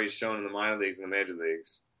power he's shown in the minor leagues and the major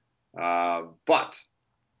leagues, but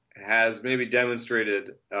has maybe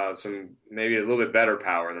demonstrated maybe a little bit better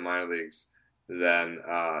power in the minor leagues than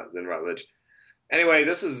Rutledge. Anyway,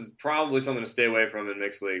 this is probably something to stay away from in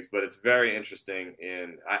mixed leagues, but it's very interesting.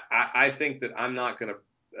 I think that I'm not going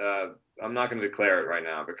to declare it right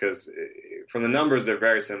now because from the numbers, they're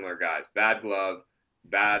very similar guys. Bad glove,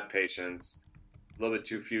 bad patience, a little bit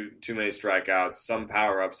too many strikeouts, some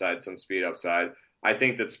power upside, some speed upside. I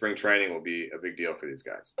think that spring training will be a big deal for these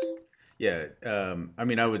guys. Yeah, I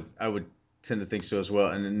mean, I would tend to think so as well.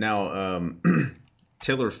 And now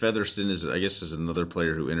Taylor Featherston is another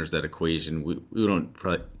player who enters that equation. We don't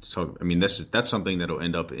probably talk. I mean, that's something that'll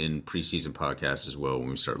end up in preseason podcasts as well when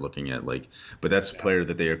we start looking at But that's a player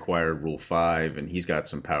that they acquired Rule 5, and he's got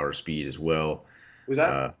some power speed as well. Who's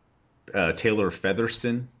that? Taylor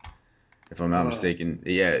Featherston, if I'm not mistaken.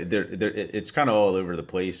 Yeah, it's kind of all over the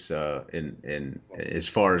place in as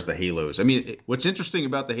far as the Halos. I mean, what's interesting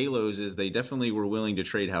about the Halos is they definitely were willing to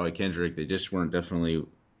trade Howie Kendrick. They just weren't definitely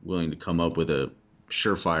willing to come up with a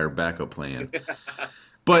surefire backup plan.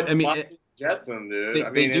 But I mean, Jetson,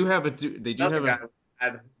 dude. They do have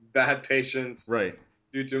bad patience, right?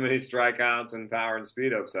 Too many strikeouts and power and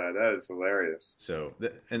speed upside. That is hilarious. So,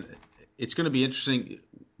 and it's going to be interesting.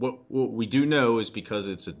 What we do know is because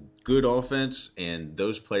it's a good offense and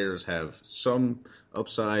those players have some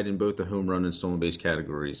upside in both the home run and stolen base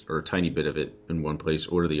categories, or a tiny bit of it in one place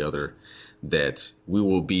or the other, that it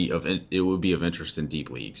will be of interest in deep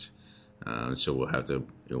leagues. So we'll have to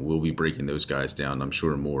we'll be breaking those guys down, I'm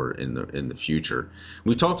sure, more in the future.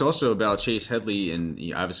 We talked also about Chase Headley, and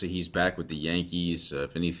obviously he's back with the Yankees.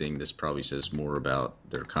 If anything, this probably says more about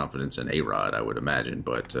their confidence in A-Rod, I would imagine.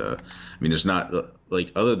 But I mean, there's not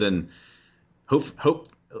other than hope.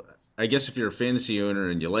 I guess if you're a fantasy owner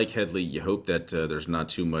and you like Headley, you hope that there's not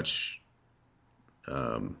too much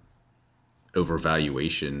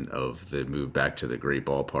overvaluation of the move back to the great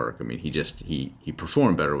ballpark. I mean, he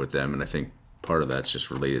performed better with them, and I think part of that's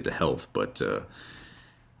just related to health. But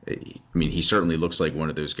I mean, he certainly looks like one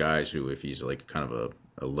of those guys who, if he's like kind of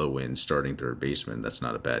a low end starting third baseman, that's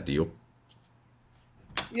not a bad deal.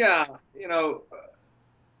 Yeah,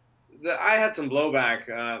 I had some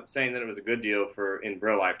blowback saying that it was a good deal in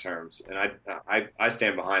real life terms, and I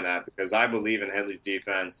stand behind that because I believe in Headley's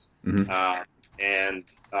defense. Mm-hmm. And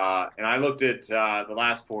I looked at the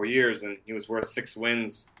last 4 years, and he was worth 6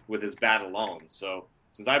 wins with his bat alone. So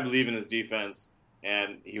since I believe in his defense,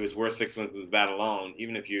 and he was worth 6 wins with his bat alone,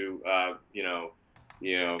 even if you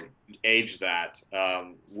age that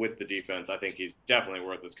with the defense, I think he's definitely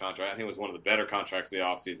worth this contract. I think it was one of the better contracts of the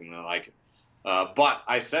offseason, and I like it. But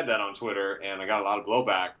I said that on Twitter, and I got a lot of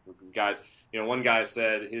blowback. Guys, one guy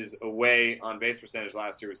said his away on base percentage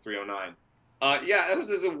last year was .309. Yeah, it was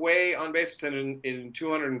his away on base percentage in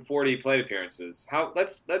 240 plate appearances.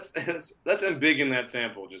 Let's embiggen that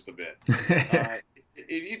sample just a bit.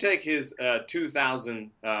 If you take his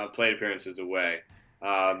 2,000 plate appearances away,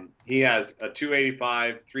 he has a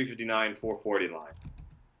 285, 359, 440 line.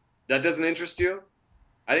 That doesn't interest you?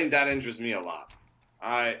 I think that interests me a lot.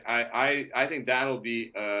 I think that'll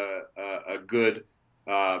be a good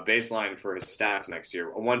baseline for his stats next year.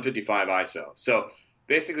 A 155 ISO. So.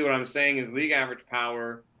 Basically, what I'm saying is league average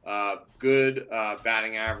power, good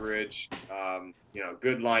batting average,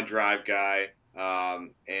 good line drive guy,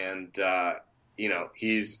 and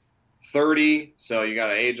he's 30, so you got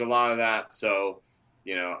to age a lot of that. So,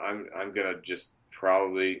 I'm gonna just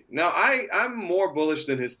probably I'm more bullish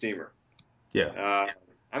than his steamer. Yeah.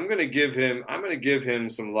 I'm gonna give him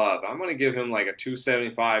some love. I'm gonna give him like a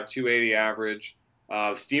 275, 280 average.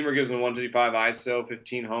 Steamer gives him 155 ISO,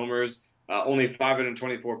 15 homers. Only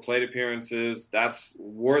 524 plate appearances. That's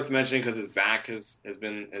worth mentioning because his back has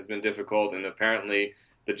been difficult, and apparently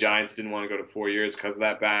the Giants didn't want to go to 4 years because of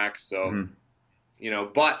that back. So,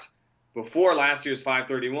 but before last year's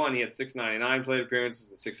 531, he had 699 plate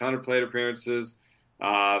appearances and 600 plate appearances.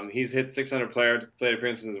 He's hit 600 plate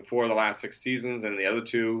appearances in 4 of the last 6 seasons, and the other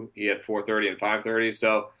 2 he had 430 and 530.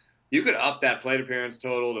 So you could up that plate appearance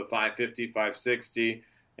total to 550, 560.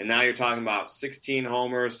 And now you're talking about 16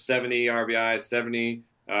 homers, 70 RBIs, 70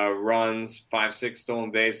 runs, 5-6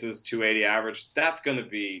 stolen bases, 280 average. That's going to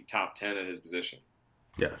be top 10 at his position.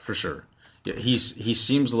 Yeah, for sure. Yeah, he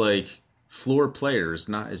seems like floor player is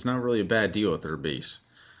not really a bad deal at third base.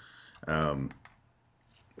 Um,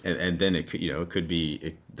 and then it could it could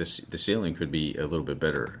be the ceiling could be a little bit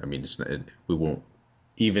better. I mean, we won't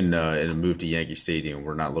even in a move to Yankee Stadium.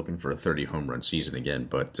 We're not looking for a 30 home run season again,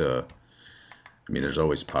 but I mean, there's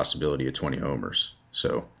always a possibility of 20 homers.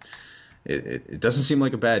 So it doesn't seem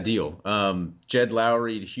like a bad deal. Jed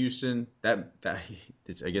Lowry to Houston, I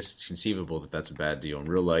guess it's conceivable that that's a bad deal in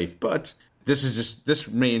real life, but this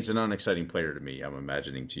remains an unexciting player to me. I'm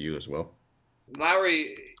imagining to you as well.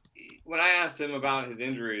 Lowry, when I asked him about his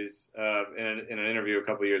injuries in an interview a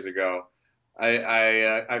couple years ago,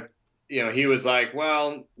 I he was like,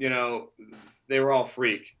 well, they were all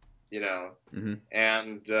freak, Mm-hmm.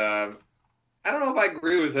 and I don't know if I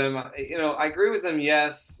agree with him. I agree with him.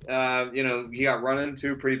 Yes, he got run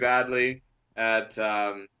into pretty badly at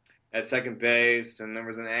second base, and there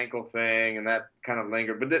was an ankle thing, and that kind of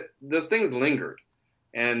lingered. But those things lingered,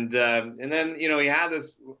 and then he had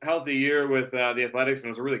this healthy year with the Athletics, and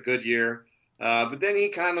it was a really good year. But then he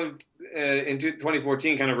kind of in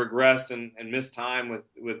 2014 kind of regressed and missed time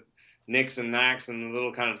with nicks and knacks and the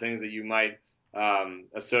little kind of things that you might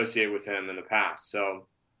associate with him in the past. So.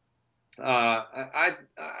 I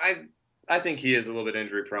think he is a little bit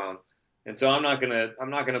injury prone, and so I'm not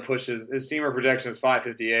gonna push his steamer projection is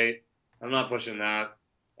 558. I'm not pushing that.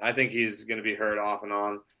 I think he's gonna be hurt off and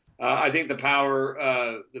on. I think the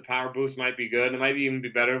power boost might be good. It might even be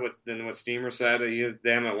better than what Steamer said. He has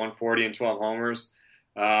them at 140 and 12 homers.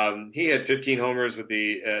 He had 15 homers with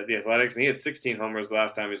the Athletics, and he had 16 homers the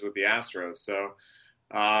last time he was with the Astros. So.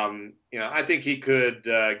 I think he could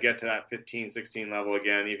get to that 15, 16 level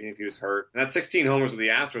again, even if he was hurt. And that 16 homers with the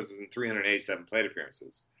Astros was in 387 plate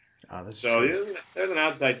appearances. So there's an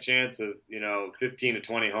outside chance of 15 to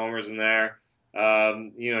 20 homers in there.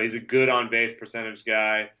 He's a good on base percentage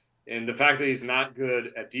guy, and the fact that he's not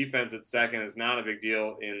good at defense at second is not a big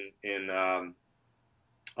deal in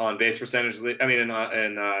on base percentage. I mean,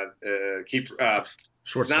 keep Shortstop.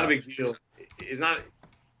 It's not a big deal. It's not.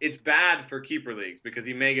 It's bad for keeper leagues because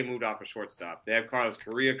he may get moved off a shortstop. They have Carlos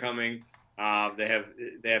Correa coming. They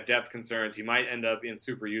have depth concerns. He might end up in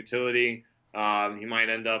super utility. He might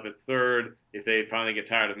end up at third if they finally get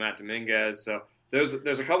tired of Matt Dominguez. So there's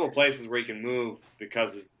a couple of places where he can move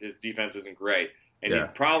because his defense isn't great, and he's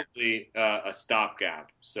probably a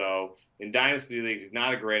stopgap. So in dynasty leagues, he's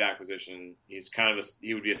not a great acquisition. He's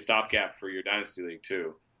he would be a stopgap for your dynasty league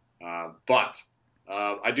too, but.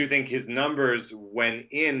 I do think his numbers when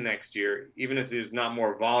in next year, even if there's not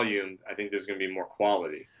more volume, I think there's going to be more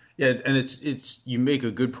quality. Yeah, and it's you make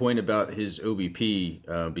a good point about his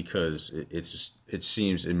OBP because it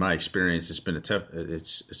seems in my experience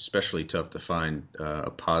it's especially tough to find a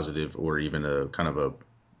positive or even a kind of a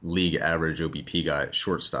league average OBP guy at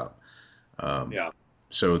shortstop.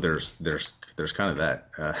 So there's kind of that.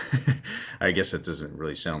 I guess that doesn't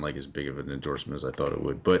really sound like as big of an endorsement as I thought it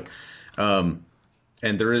would, but.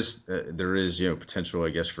 And there is potential, I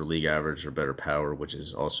guess, for league average or better power, which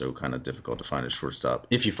is also kind of difficult to find at shortstop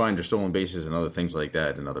if you find your stolen bases and other things like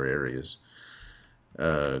that in other areas.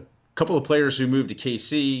 A couple of players who moved to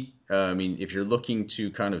KC. I mean, if you're looking to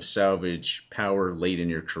kind of salvage power late in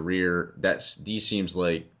your career, these seem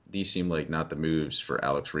like not the moves for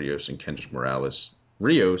Alex Rios and Kendrys Morales.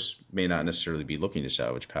 Rios may not necessarily be looking to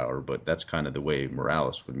salvage power, but that's kind of the way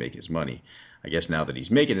Morales would make his money. I guess now that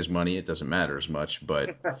he's making his money, it doesn't matter as much,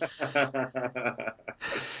 but.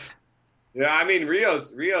 Yeah, I mean,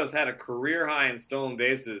 Rios had a career high in stolen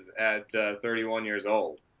bases at 31 years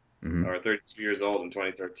old, or 32 years old in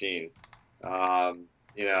 2013.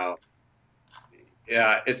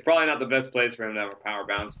 It's probably not the best place for him to have a power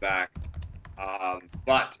bounce back.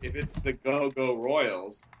 But if it's the Go-Go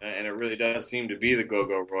Royals, and it really does seem to be the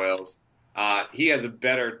Go-Go Royals, he has a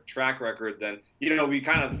better track record than, we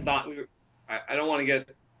kind of thought. I don't want to get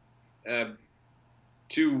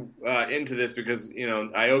too into this because,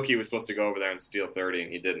 Aoki was supposed to go over there and steal 30,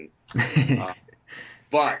 and he didn't.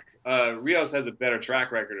 But Rios has a better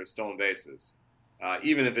track record of stolen bases,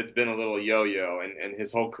 even if it's been a little yo-yo, and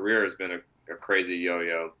his whole career has been a crazy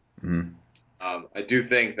yo-yo. Mm-hmm. I do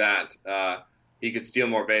think that he could steal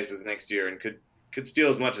more bases next year and could steal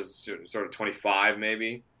as much as sort of 25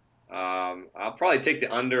 maybe. I'll probably take the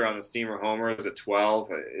under on the Steamer homers at 12.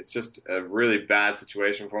 It's just a really bad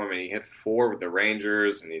situation for him, and he hit 4 with the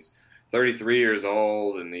Rangers, and he's 33 years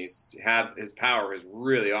old, and his power has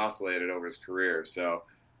really oscillated over his career. So,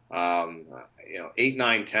 8,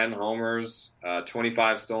 9, 10 homers,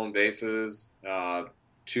 25 stolen bases,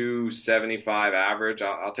 275 average.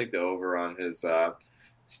 I'll take the over on his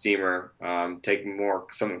steamer. Take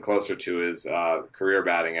something closer to his career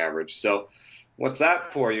batting average. So, what's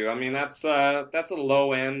that for you? I mean, that's a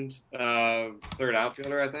low end third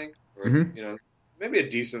outfielder, I think, or Mm-hmm. maybe a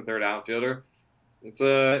decent third outfielder.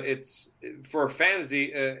 It's for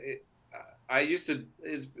fantasy.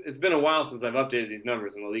 It's been a while since I've updated these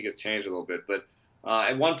numbers, and the league has changed a little bit. But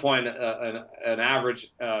at one point, an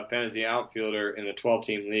average fantasy outfielder in a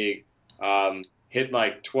 12-team league hit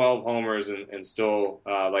like 12 homers and stole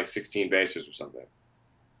like 16 bases or something.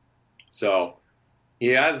 So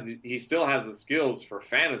he still has the skills for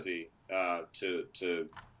fantasy to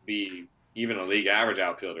be even a league average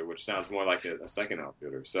outfielder, which sounds more like a second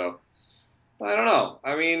outfielder. So I don't know.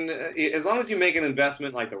 I mean, as long as you make an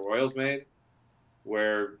investment like the Royals made,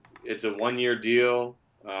 where it's a 1-year deal,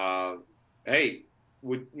 hey,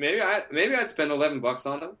 maybe I'd spend $11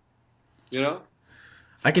 on them. You know,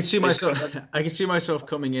 I could see myself. I could see myself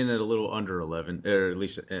coming in at a little under 11, or at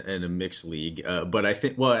least in a mixed league. But I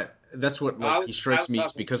think that's what like he I strikes was me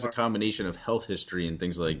talking because the more. combination of health history and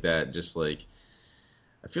things like that. Just like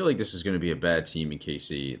I feel like this is going to be a bad team in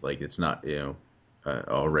KC. Like it's not,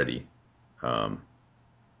 already. Um,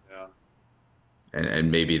 Yeah. and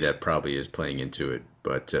maybe that probably is playing into it.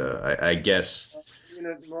 But I guess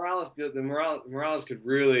Morales could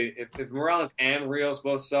really, if Morales and Rios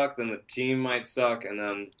both suck, then the team might suck, and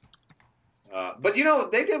then. But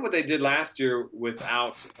they did what they did last year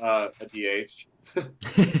without a DH.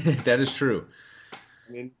 that is true.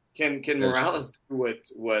 I mean, can That is true. Morales do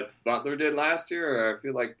what Butler did last year? I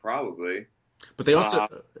feel like probably. But they also,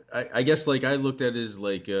 Uh, I guess, like I looked at his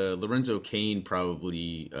like Lorenzo Kane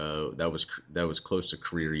probably that was close to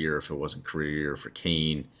career year if it wasn't career year for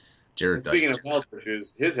Kane. Jared and speaking Dice, of health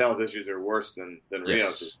issues, his health issues are worse than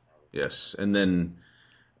Rios's. yes, yes, and then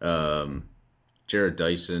um, Jared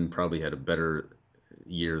Dyson probably had a better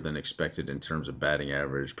year than expected in terms of batting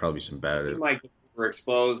average. Probably some He bad. might get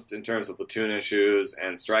overexposed in terms of platoon issues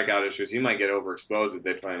and strikeout issues. He might get overexposed if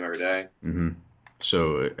they play him every day. Hmm.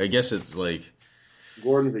 So I guess it's like,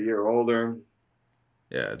 Gordon's a year older.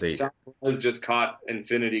 yeah, they. Sanchez just caught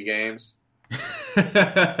infinity games.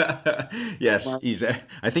 Yes,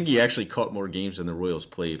 I think he actually caught more games than the Royals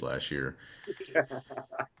played last year.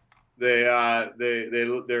 They're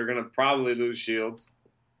going to probably lose Shields.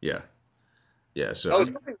 Yeah, yeah. So Oh,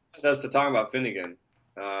 something else to talk about Finnegan.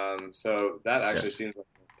 So that actually yes, seems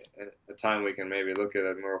like a time we can maybe look at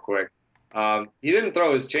it real quick. He didn't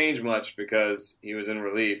throw his change much because he was in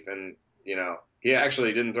relief, and he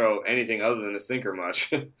actually didn't throw anything other than a sinker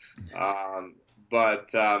much. But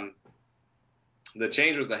the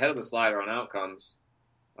change was ahead of the slider on outcomes.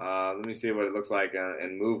 Let me see what it looks like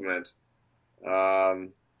in movement. Um,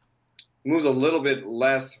 Moves a little bit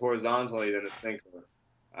less horizontally than a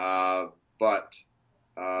sinker, but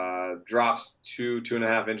drops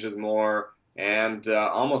 2.5 inches more, and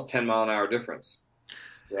almost 10-mile-an-hour difference.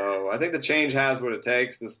 So I think the change has what it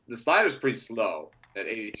takes. The slider's pretty slow at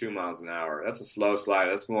 82 miles an hour. That's a slow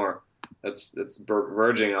slider. That's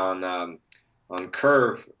verging on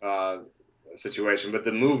curve situation, but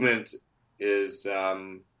the movement is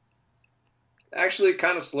actually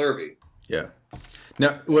kind of slurvy. yeah.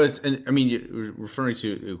 Now, was and I mean, referring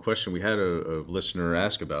to a question we had a listener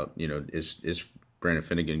ask about, is Brandon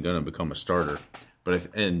Finnegan going to become a starter?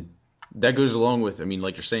 And that goes along with, I mean,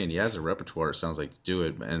 like you're saying, he has a repertoire. It sounds like to do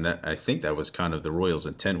it, and I think that was kind of the Royals'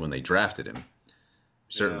 intent when they drafted him. Yeah.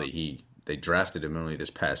 Certainly, they drafted him only this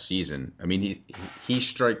past season. I mean, he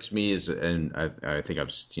strikes me as, and I think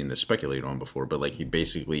I've seen this speculated on before, but like he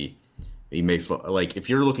may like if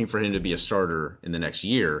you're looking for him to be a starter in the next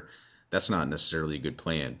year, that's not necessarily a good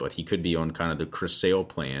plan. But he could be on kind of the Chris Sale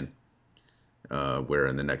plan, where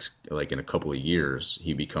in the next, like in a couple of years,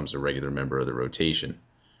 he becomes a regular member of the rotation.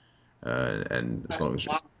 And I as have long as a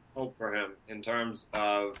lot of hope for him in terms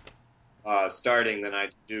of starting than I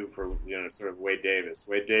do for sort of Wade Davis.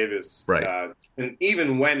 Wade Davis, right, and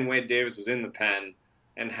even when Wade Davis was in the pen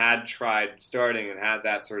and had tried starting and had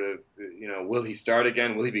that sort of will he start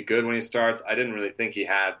again? Will he be good when he starts? I didn't really think he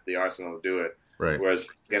had the arsenal to do it. right, Whereas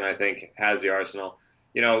again, I think has the arsenal.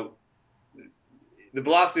 You know, the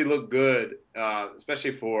velocity looked good,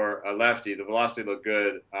 especially for a lefty. The velocity looked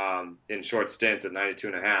good in short stints at 92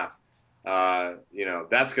 and a half.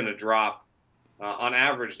 That's going to drop. On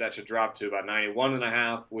average, that should drop to about 91 and a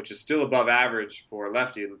half, which is still above average for a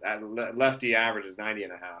lefty. Lefty average is 90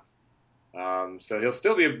 and a half. So he'll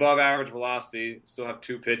still be above average velocity, still have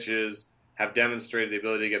two pitches, have demonstrated the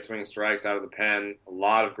ability to get swinging strikes out of the pen, a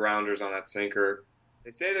lot of grounders on that sinker. They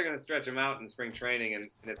say they're going to stretch him out in spring training, and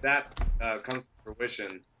if that comes to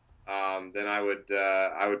fruition, then I would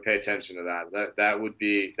pay attention to that. That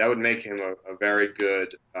would make him a very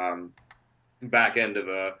good back end of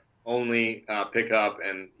a only pickup,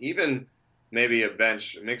 and even maybe a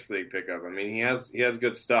bench mixed league pickup. I mean, he has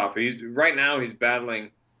good stuff. He's right now he's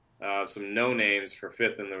battling some no names for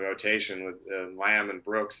fifth in the rotation with Lamb and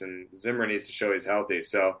Brooks, and Zimmer needs to show he's healthy.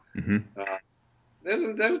 So there's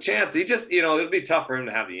a chance. He just it'll be tough for him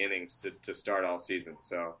to have the innings to start all season.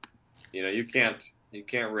 So you can't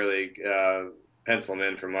really pencil him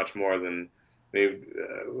in for much more than.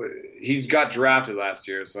 He got drafted last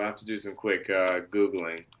year, so I have to do some quick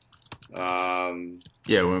Googling.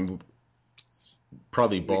 When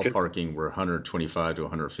probably ballparking were 125 to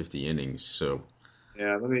 150 innings. So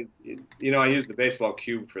yeah, let me. I use the baseball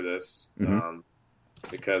cube for this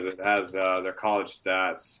because it has their college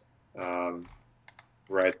stats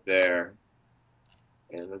right there.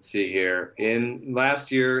 And let's see here. In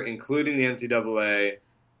last year, including the NCAA,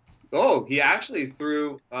 he actually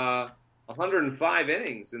threw 105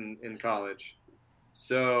 innings in college.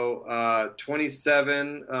 So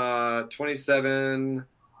 27,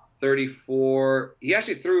 34. He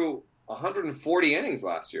actually threw 140 innings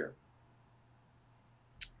last year.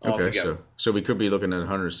 Okay, so we could be looking at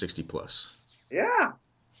 160 plus. Yeah.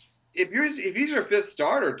 If he's your fifth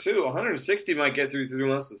starter too, 160 might get through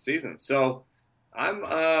most of the season. So I'm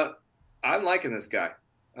liking this guy.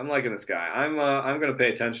 I'm going to pay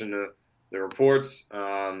attention to the reports.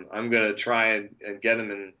 I'm going to try and get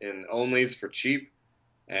him in onlys for cheap.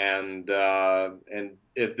 And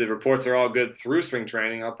if the reports are all good through spring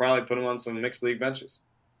training, I'll probably put him on some mixed league benches.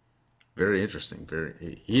 Very interesting.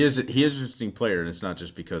 He is an interesting player, and it's not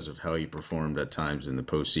just because of how he performed at times in the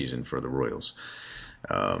postseason for the Royals.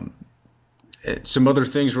 Some other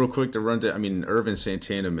things real quick to run down. I mean, Ervin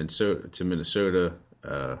Santana to Minnesota.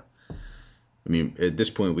 At this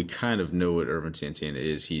point, we kind of know what Ervin Santana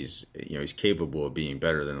is. He's capable of being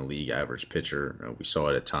better than a league average pitcher. We saw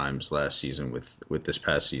it at times last season with this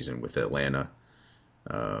past season with Atlanta.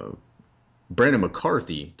 Brandon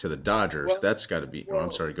McCarthy to the Dodgers. That's got to be.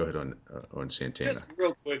 I'm sorry. Go ahead on Santana. Just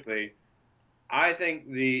real quickly, I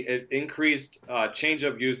think the increased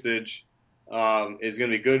changeup usage is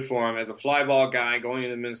going to be good for him as a fly ball guy going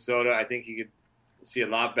into Minnesota. I think he could see a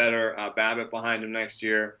lot better BABIP behind him next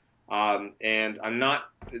year. And I'm not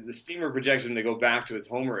the Steamer projects him to go back to his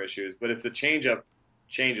homer issues, but if the changeup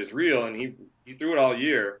change is real, and he threw it all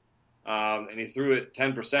year, and he threw it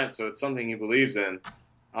 10%, so it's something he believes in.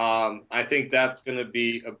 I think that's going to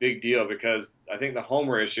be a big deal because I think the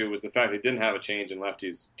homer issue was the fact they didn't have a change and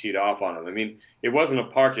lefties teed off on him. I mean, it wasn't a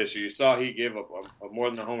park issue. You saw he gave up a more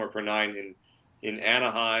than a homer per nine in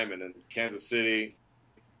Anaheim and in Kansas City.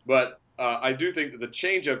 But I do think that the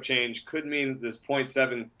changeup change could mean this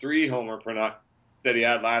 .73 homer per nine that he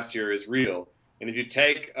had last year is real. And if you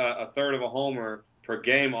take a third of a homer per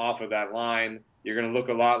game off of that line, you're going to look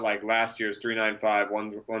a lot like last year's 3.95,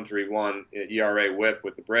 1.31 ERA WHIP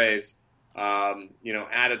with the Braves. Added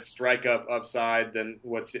strikeout upside. Then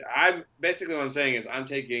what I'm saying is I'm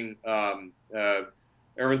taking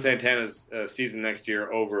Ervin Santana's season next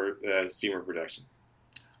year over Steamer production.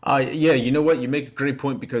 You know what? You make a great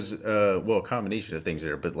point because a combination of things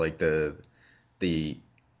there, but like the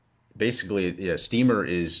basically Steamer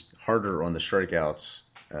is harder on the strikeouts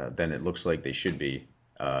than it looks like they should be.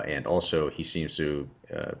 And also, he seems to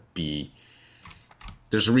be.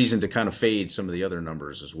 There's a reason to kind of fade some of the other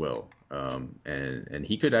numbers as well. And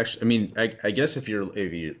he could actually. I mean, I guess if you're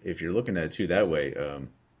looking at it too that way,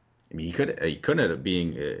 he could end up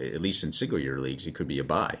being at least in single year leagues. He could be a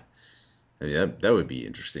buy. I mean, that would be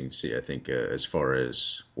interesting to see. I think as far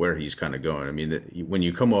as where he's kind of going. I mean, when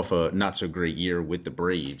you come off a not so great year with the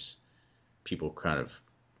Braves, people kind of.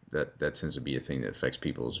 That tends to be a thing that affects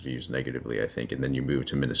people's views negatively, I think. And then you move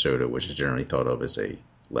to Minnesota, which is generally thought of as a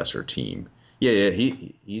lesser team.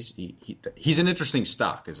 He's an interesting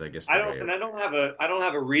stock, as I guess. I don't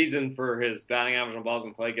have a reason for his batting average on balls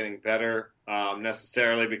in play getting better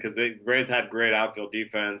necessarily because the Braves had great outfield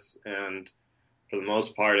defense and for the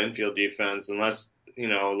most part infield defense, unless a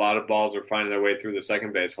lot of balls are finding their way through the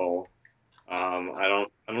second base hole. I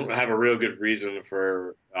don't have a real good reason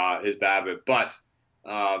for his BABIP, but.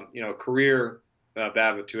 Career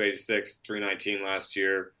BABIP 286, 319 last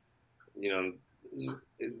year.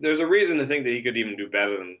 There's a reason to think that he could even do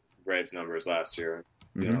better than Braves numbers last year.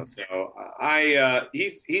 So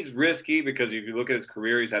he's risky because if you look at his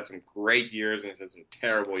career, he's had some great years and he's had some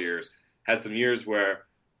terrible years. Had some years where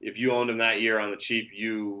if you owned him that year on the cheap,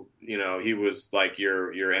 he was like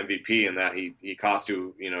your MVP in that he cost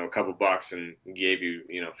you a couple bucks and gave you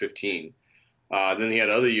 15. Then he had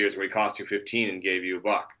other years where he cost you 15 and gave you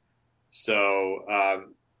 $1. So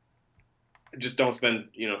just don't spend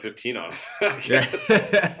 15 on him. I Yeah. guess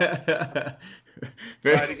try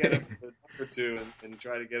to get him a number two and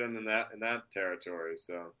try to get him in that territory.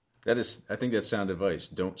 So I think that's sound advice.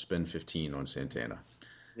 Don't spend 15 on Santana.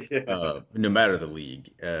 yeah, No matter the league.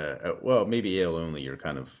 Well, maybe AL only. You're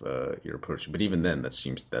kind of your approach, but even then,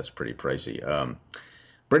 that's pretty pricey.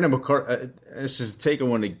 Brendan McCarthy. This is a take I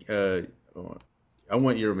want to. I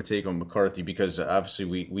want your take on McCarthy because obviously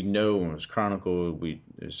we know when it was chronicled.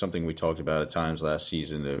 Something we talked about at times last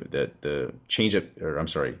season that the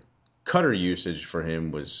cutter usage for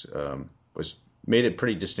him was made a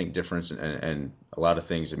pretty distinct difference and a lot of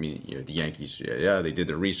things. I mean, the Yankees, yeah, they did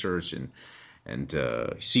their research and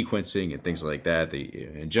sequencing and things like that.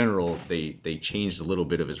 In general, they changed a little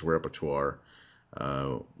bit of his repertoire,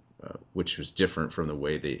 which was different from the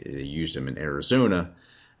way they used him in Arizona.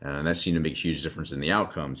 And that seemed to make a huge difference in the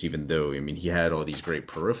outcomes, even though, I mean, he had all these great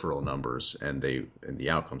peripheral numbers and the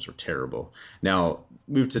outcomes were terrible. Now,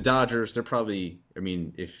 move to Dodgers, they're probably, I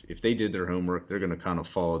mean, if they did their homework, they're going to kind of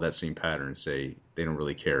follow that same pattern and say they don't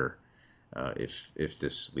really care if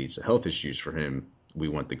this leads to health issues for him. We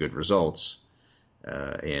want the good results,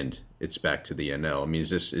 and it's back to the NL. I mean,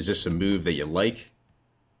 is this a move that you like?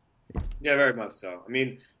 yeah, very much so. I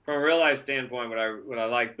mean, from a real life standpoint, what I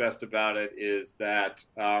like best about it is that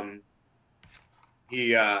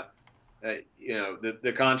he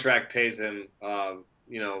the contract pays him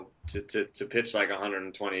to pitch like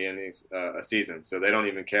 120 innings a season, so they don't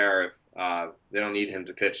even care if they don't need him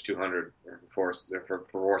to pitch 200 for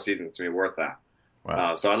 4 seasons to be worth that.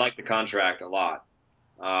 Wow. So I like the contract a lot.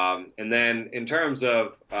 And then in terms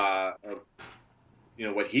of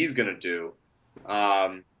what he's going to do,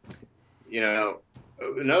 um,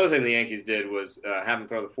 another thing the Yankees did was have him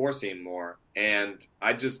throw the four seam more. And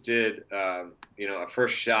I just did a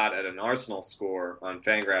first shot at an Arsenal score on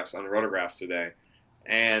Fangraphs on Rotographs today.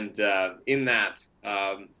 And in that,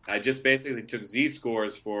 I just basically took Z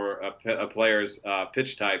scores for a player's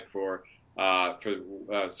pitch type for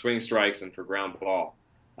swing strikes and for ground ball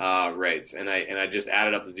rates, and I just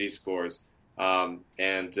added up the Z scores. And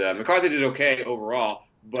McCarthy did okay overall,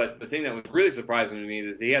 but the thing that was really surprising to me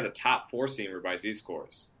is he had the top four seamer by Z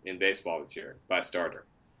scores in baseball this year by a starter.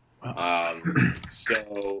 Wow.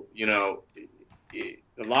 So a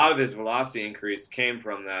lot of his velocity increase came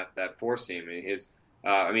from that four seam. His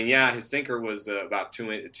sinker was about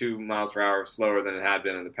 2 miles per hour slower than it had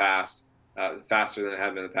been in the past, faster than it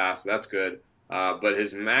had been in the past. So that's good. But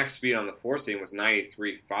his max speed on the four seam was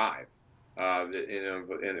 93.5,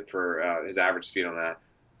 for his average speed on that.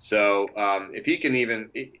 So if he can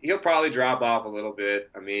he'll probably drop off a little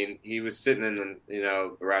bit. I mean, he was sitting in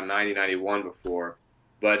around 90, 91 before.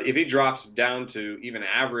 But if he drops down to even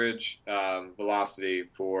average velocity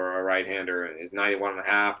for a right-hander is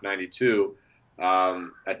 91.5, 92,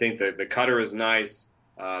 I think the cutter is nice,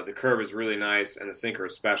 the curve is really nice, and the sinker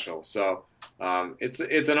is special. So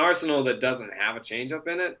it's an arsenal that doesn't have a changeup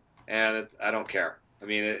in it, and I don't care. I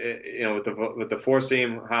mean, with the four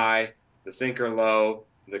seam high, the sinker low,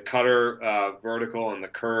 the cutter vertical, and the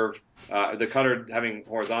curve, the cutter having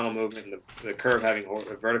horizontal movement, and the curve having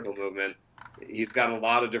vertical movement. He's got a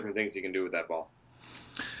lot of different things he can do with that ball.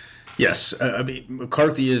 Yes, I mean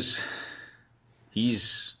McCarthy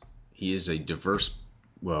he is a diverse,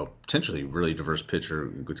 well, potentially really diverse pitcher, a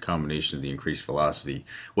good combination of the increased velocity.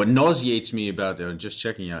 What nauseates me about just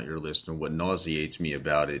checking out your list, and what nauseates me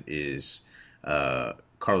about it is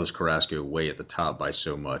Carlos Carrasco way at the top by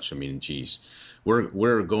so much. I mean, geez,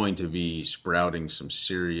 we're going to be sprouting some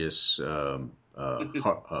serious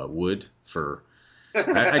wood for.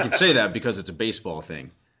 I can say that because it's a baseball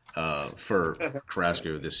thing for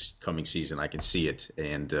Carrasco this coming season. I can see it,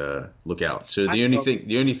 and look out. So the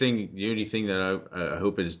only thing that I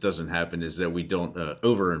hope doesn't happen is that we don't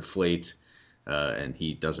overinflate, and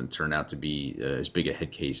he doesn't turn out to be as big a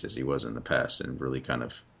head case as he was in the past and really kind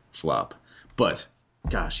of flop. But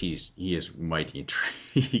gosh, he is mighty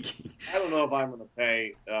intriguing. I don't know if I'm going to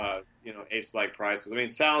pay ace-like prices. I mean,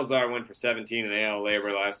 Salazar went for 17 in AL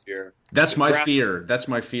labor last year. That's my fear. That's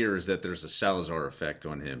my fear is that there's a Salazar effect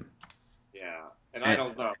on him. Yeah, and I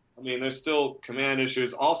don't know. I mean, there's still command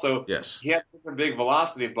issues. Also, yes, he had such a big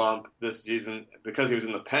velocity bump this season because he was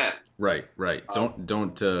in the pen. Right.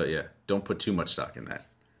 Don't put too much stock in that.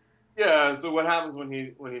 Yeah, and so what happens when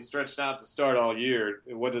he's stretched out to start all year?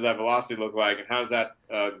 What does that velocity look like, and how does that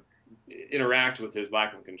interact with his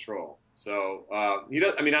lack of control? So he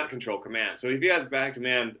does. I mean, not control, command. So if he has bad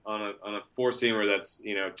command on a four seamer that's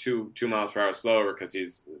 2 miles per hour slower because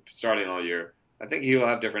he's starting all year, I think he'll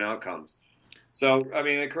have different outcomes. So I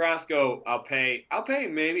mean, at Carrasco, I'll pay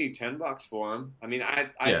maybe $10 for him. I mean,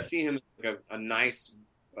 I'd see him like a nice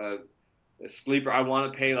a sleeper. I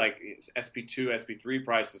want to pay like SP2, SP3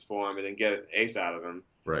 prices for him and then get an ace out of him.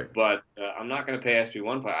 Right. But I'm not going to pay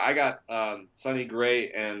SP1 play. I got Sonny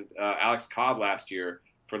Gray and Alex Cobb last year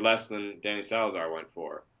for less than Danny Salazar went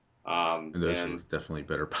for. And those were definitely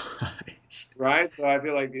better buys. Right? So I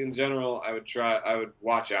feel like in general, I would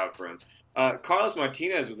watch out for him. Carlos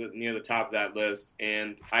Martinez was near the top of that list,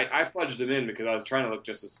 and I fudged him in because I was trying to look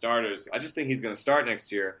just as starters. I just think he's going to start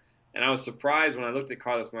next year. And I was surprised when I looked at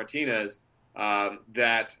Carlos Martinez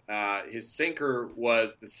that his sinker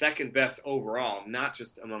was the second best overall, not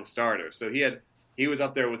just among starters. So he was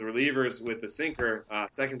up there with relievers with the sinker,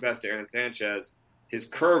 second best to Aaron Sanchez. His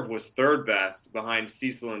curve was third best behind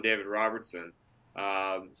Cecil and David Robertson.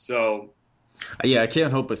 Yeah, I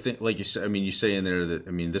can't help but think, like you said. I mean, you say in there that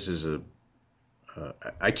this is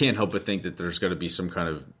I can't help but think that there's got to be some kind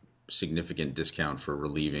of significant discount for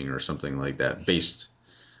relieving or something like that based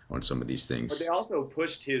on some of these things. But they also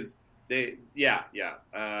pushed his. Definitely.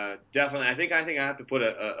 I think I have to put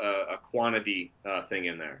a quantity thing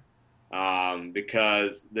in there,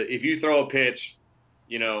 because if you throw a pitch,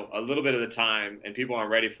 a little bit of the time and people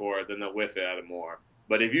aren't ready for it, then they'll whiff it at it more.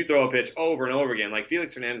 But if you throw a pitch over and over again, like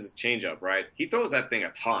Felix Hernandez's changeup, right? He throws that thing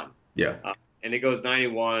a ton. Yeah. And it goes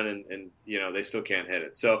 91, and they still can't hit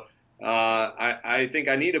it. So I think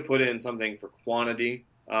I need to put in something for quantity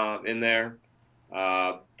in there.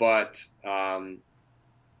 But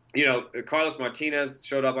Carlos Martinez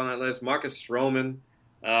showed up on that list. Marcus Stroman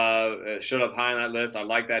showed up high on that list. I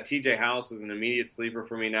like that. TJ House is an immediate sleeper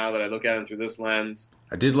for me now that I look at him through this lens.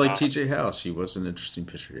 I did like TJ House. He was an interesting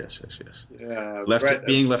pitcher. Yes. Yeah,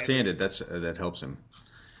 being left-handed, that helps him.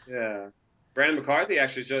 Yeah. Brandon McCarthy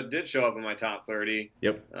actually did show up in my top 30.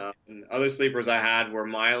 Yep. And other sleepers I had were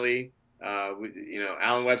Miley,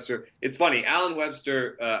 Alan Webster. It's funny, Alan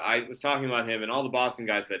Webster, I was talking about him, and all the Boston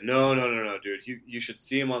guys said, no, dude, you should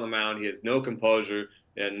see him on the mound. He has no composure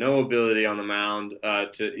and no ability on the mound.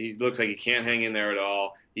 He looks like he can't hang in there at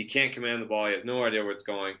all. He can't command the ball. He has no idea where it's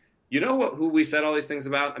going. You know who we said all these things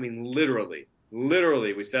about? I mean, literally,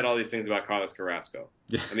 we said all these things about Carlos Carrasco.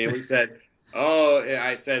 I mean, we said,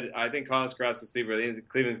 I think Carlos Carrasco is sleeper. The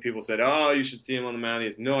Cleveland people said, you should see him on the mound. He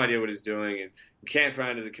has no idea what he's doing. He can't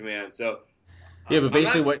find the command. So, yeah, but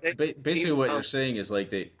basically what you're saying is like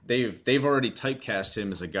they've already typecast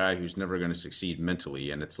him as a guy who's never going to succeed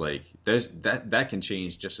mentally, and it's like that can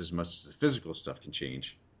change just as much as the physical stuff can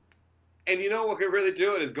change. And you know what could really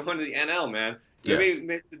do it is going to the NL, man. Yeah.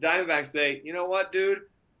 Maybe the Diamondbacks say, you know what, dude,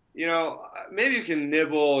 maybe you can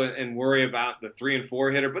nibble and worry about the 3 and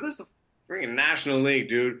 4 hitter, but this is a freaking National League,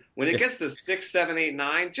 dude. When it gets to 6, 7, 8,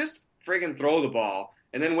 9, just friggin' throw the ball.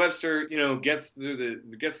 And then Webster, gets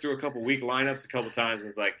through a couple weak lineups a couple times, and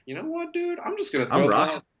it's like, you know what, dude, I'm just gonna throw the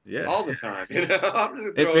ball all the time. I'm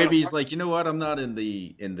just maybe he's like, you know what, I'm not in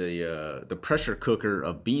the pressure cooker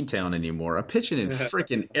of Beantown anymore. I'm pitching in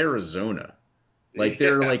freaking Arizona. Like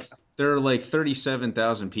there are like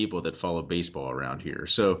 37,000 people that follow baseball around here.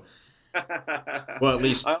 So, well, at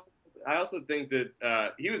least I also think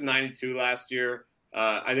that he was 92 last year.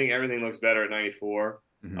 I think everything looks better at 94.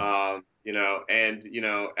 Mm-hmm.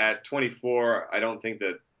 At 24, I don't think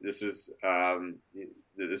that this is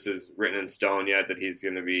written in stone yet that he's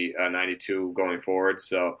going to be 92 going forward.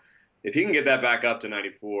 So if he can get that back up to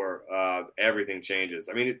 94, everything changes.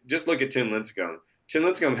 I mean, just look at Tim Lincecum. Tim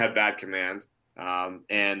Lincecum had bad command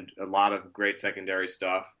and a lot of great secondary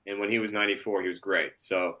stuff. And when he was 94, he was great.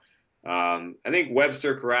 So I think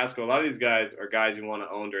Webster, Carrasco, a lot of these guys are guys you want to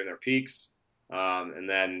own during their peaks. And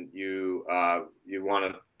then you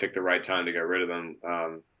want to pick the right time to get rid of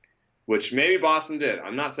them, which maybe Boston did.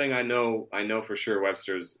 I'm not saying I know for sure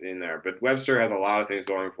Webster's in there, but Webster has a lot of things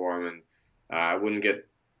going for him, and I wouldn't get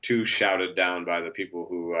too shouted down by the people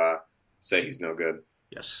who say he's no good.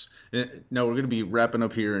 Yes. Now we're going to be wrapping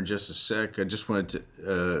up here in just a sec. I just wanted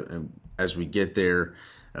to, as we get there,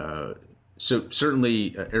 so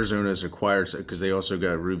certainly Arizona has acquired, because they also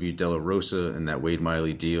got Rubio De La Rosa in that Wade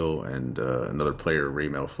Miley deal, and another player,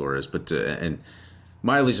 Raymel Flores. But and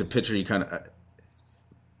Miley's a pitcher. You kind of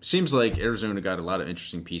seems like Arizona got a lot of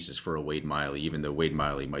interesting pieces for a Wade Miley, even though Wade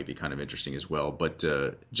Miley might be kind of interesting as well. But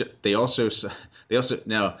they also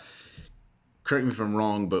now, correct me if I'm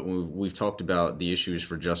wrong, but when we've talked about the issues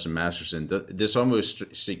for Justin Masterson, this almost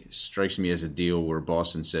strikes me as a deal where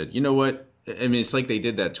Boston said, you know what? I mean, it's like they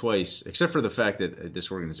did that twice, except for the fact that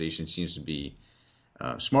this organization seems to be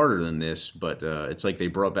smarter than this. But it's like they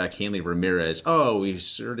brought back Hanley Ramirez. Oh, we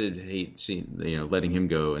sort of hate letting him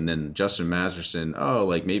go. And then Justin Masterson. Oh,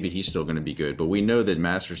 like maybe he's still going to be good. But we know that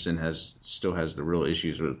Masterson still has the real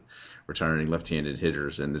issues with retiring left-handed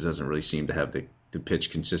hitters, and it doesn't really seem to have the to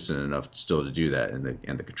pitch consistent enough still to do that, and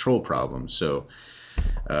the control problems. So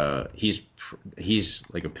he's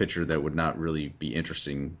like a pitcher that would not really be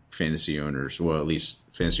interesting fantasy owners. Well, at least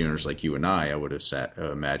fantasy owners like you and I would have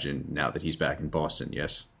imagined now that he's back in Boston.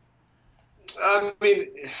 Yes. I mean,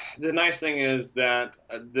 the nice thing is that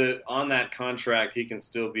on that contract, he can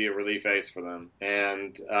still be a relief ace for them,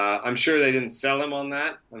 and I'm sure they didn't sell him on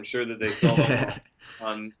that. I'm sure that they sold him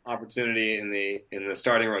on opportunity in the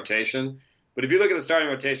starting rotation. But if you look at the starting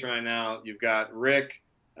rotation right now, you've got Rick,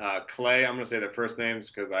 Clay. I'm going to say their first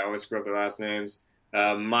names because I always screw up their last names.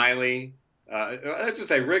 Miley. Let's just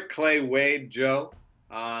say Rick, Clay, Wade, Joe.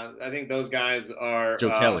 I think those guys are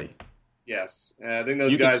Joe Kelly. Yes, I think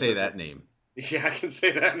those you guys. You can say that name. Yeah, I can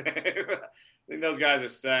say that name. I think those guys are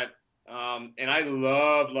set. And I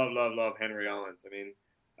love Henry Owens. I mean,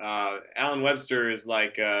 Alan Webster is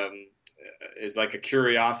like a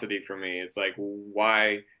curiosity for me. It's like,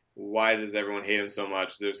 why does everyone hate him so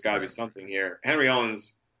much? There's got to be something here. Henry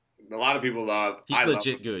Owens, a lot of people love. He's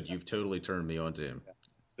legit good. You've totally turned me on to him.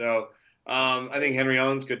 So I think Henry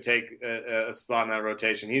Owens could take a spot in that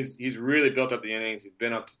rotation. He's really built up the innings. He's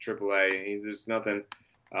been up to AAA. There's nothing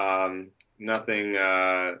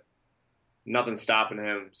stopping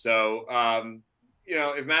him. So,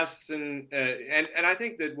 if Masterson, and I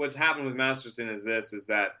think that what's happened with Masterson is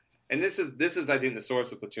that, and this is I think the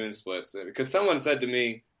source of platoon splits, because someone said to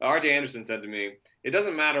me, R.J. Anderson said to me, it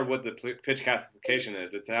doesn't matter what the pitch classification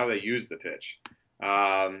is, it's how they use the pitch.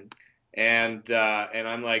 And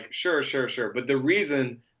I'm like, sure. But the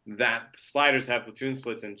reason that sliders have platoon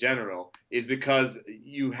splits in general is because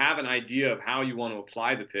you have an idea of how you want to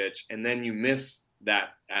apply the pitch, and then you miss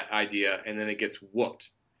that idea, and then it gets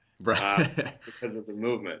whooped, right? Because of the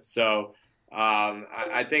movement. So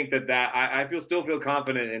I think that I still feel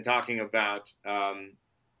confident in talking about.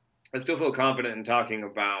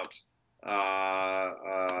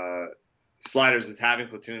 Sliders as having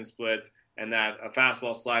platoon splits, and that a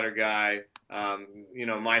fastball slider guy,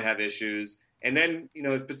 might have issues. And then,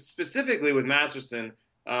 but specifically with Masterson,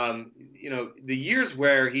 the years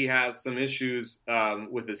where he has some issues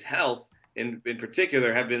with his health, in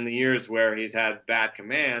particular, have been the years where he's had bad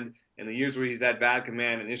command, and the years where he's had bad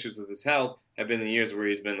command and issues with his health have been the years where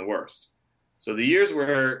he's been the worst. So the years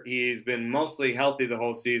where he's been mostly healthy the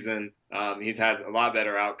whole season, he's had a lot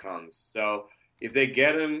better outcomes. So if they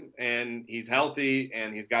get him and he's healthy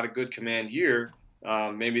and he's got a good command year,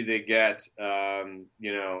 maybe they get a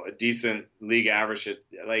decent league average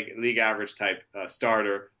type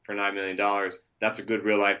starter for $9 million. That's a good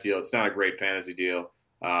real life deal. It's not a great fantasy deal.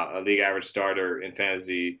 A league average starter in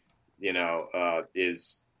fantasy,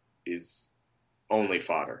 is only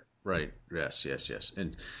fodder. Right. Yes.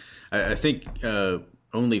 And I think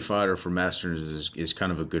only fodder for Masters is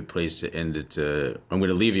kind of a good place to end it. I'm going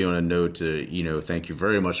to leave you on a note to, thank you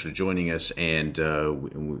very much for joining us. And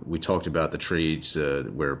we talked about the trades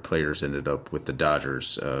where players ended up with the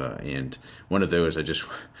Dodgers. And one of those, I just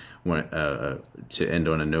want to end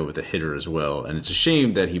on a note with a hitter as well. And it's a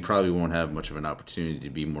shame that he probably won't have much of an opportunity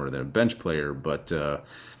to be more than a bench player. But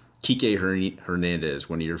Kike Hernandez,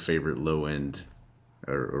 one of your favorite low-end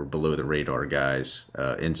or below the radar guys,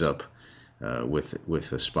 ends up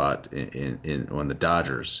with a spot in on the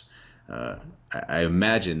Dodgers. I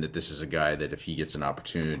imagine that this is a guy that if he gets an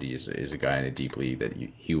opportunity is a guy in a deep league that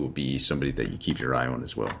he will be somebody that you keep your eye on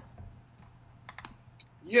as well.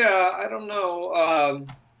 Yeah, I don't know.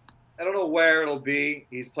 I don't know where it'll be.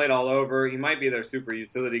 He's played all over. He might be their super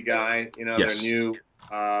utility guy. Yes. Their new.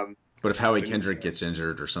 But if Howie Kendrick gets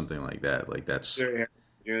injured or something like that, that's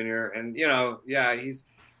Junior, and he's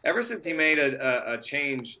ever since he made a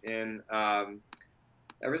change in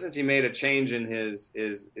his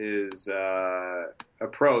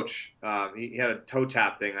approach. He had a toe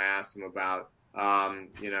tap thing I asked him about.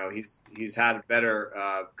 He's had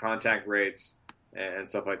better contact rates and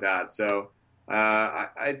stuff like that. So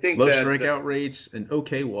I think low strikeout rates, an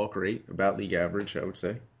okay walk rate, about league average, I would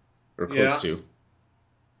say, or close to.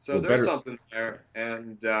 So there's something there,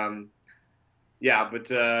 and but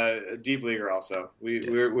deep leaguer also.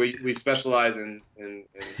 We specialize in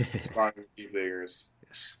spotting deep leaguers.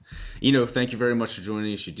 Yes. Thank you very much for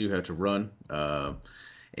joining us. You do have to run, and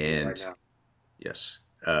right now. Yes,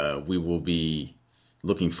 we will be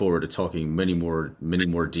looking forward to talking many more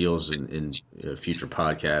deals in future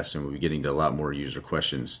podcasts, and we'll be getting to a lot more user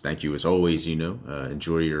questions. Thank you as always.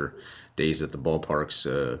 Enjoy your days at the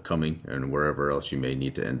ballparks coming and wherever else you may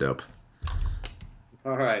need to end up.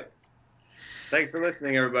 All right. Thanks for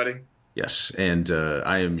listening, everybody. Yes, and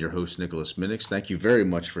I am your host, Nicholas Minix. Thank you very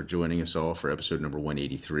much for joining us all for episode number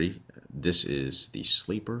 183. This is The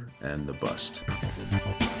Sleeper and the Bust.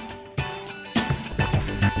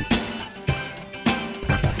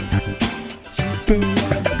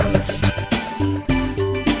 Boom.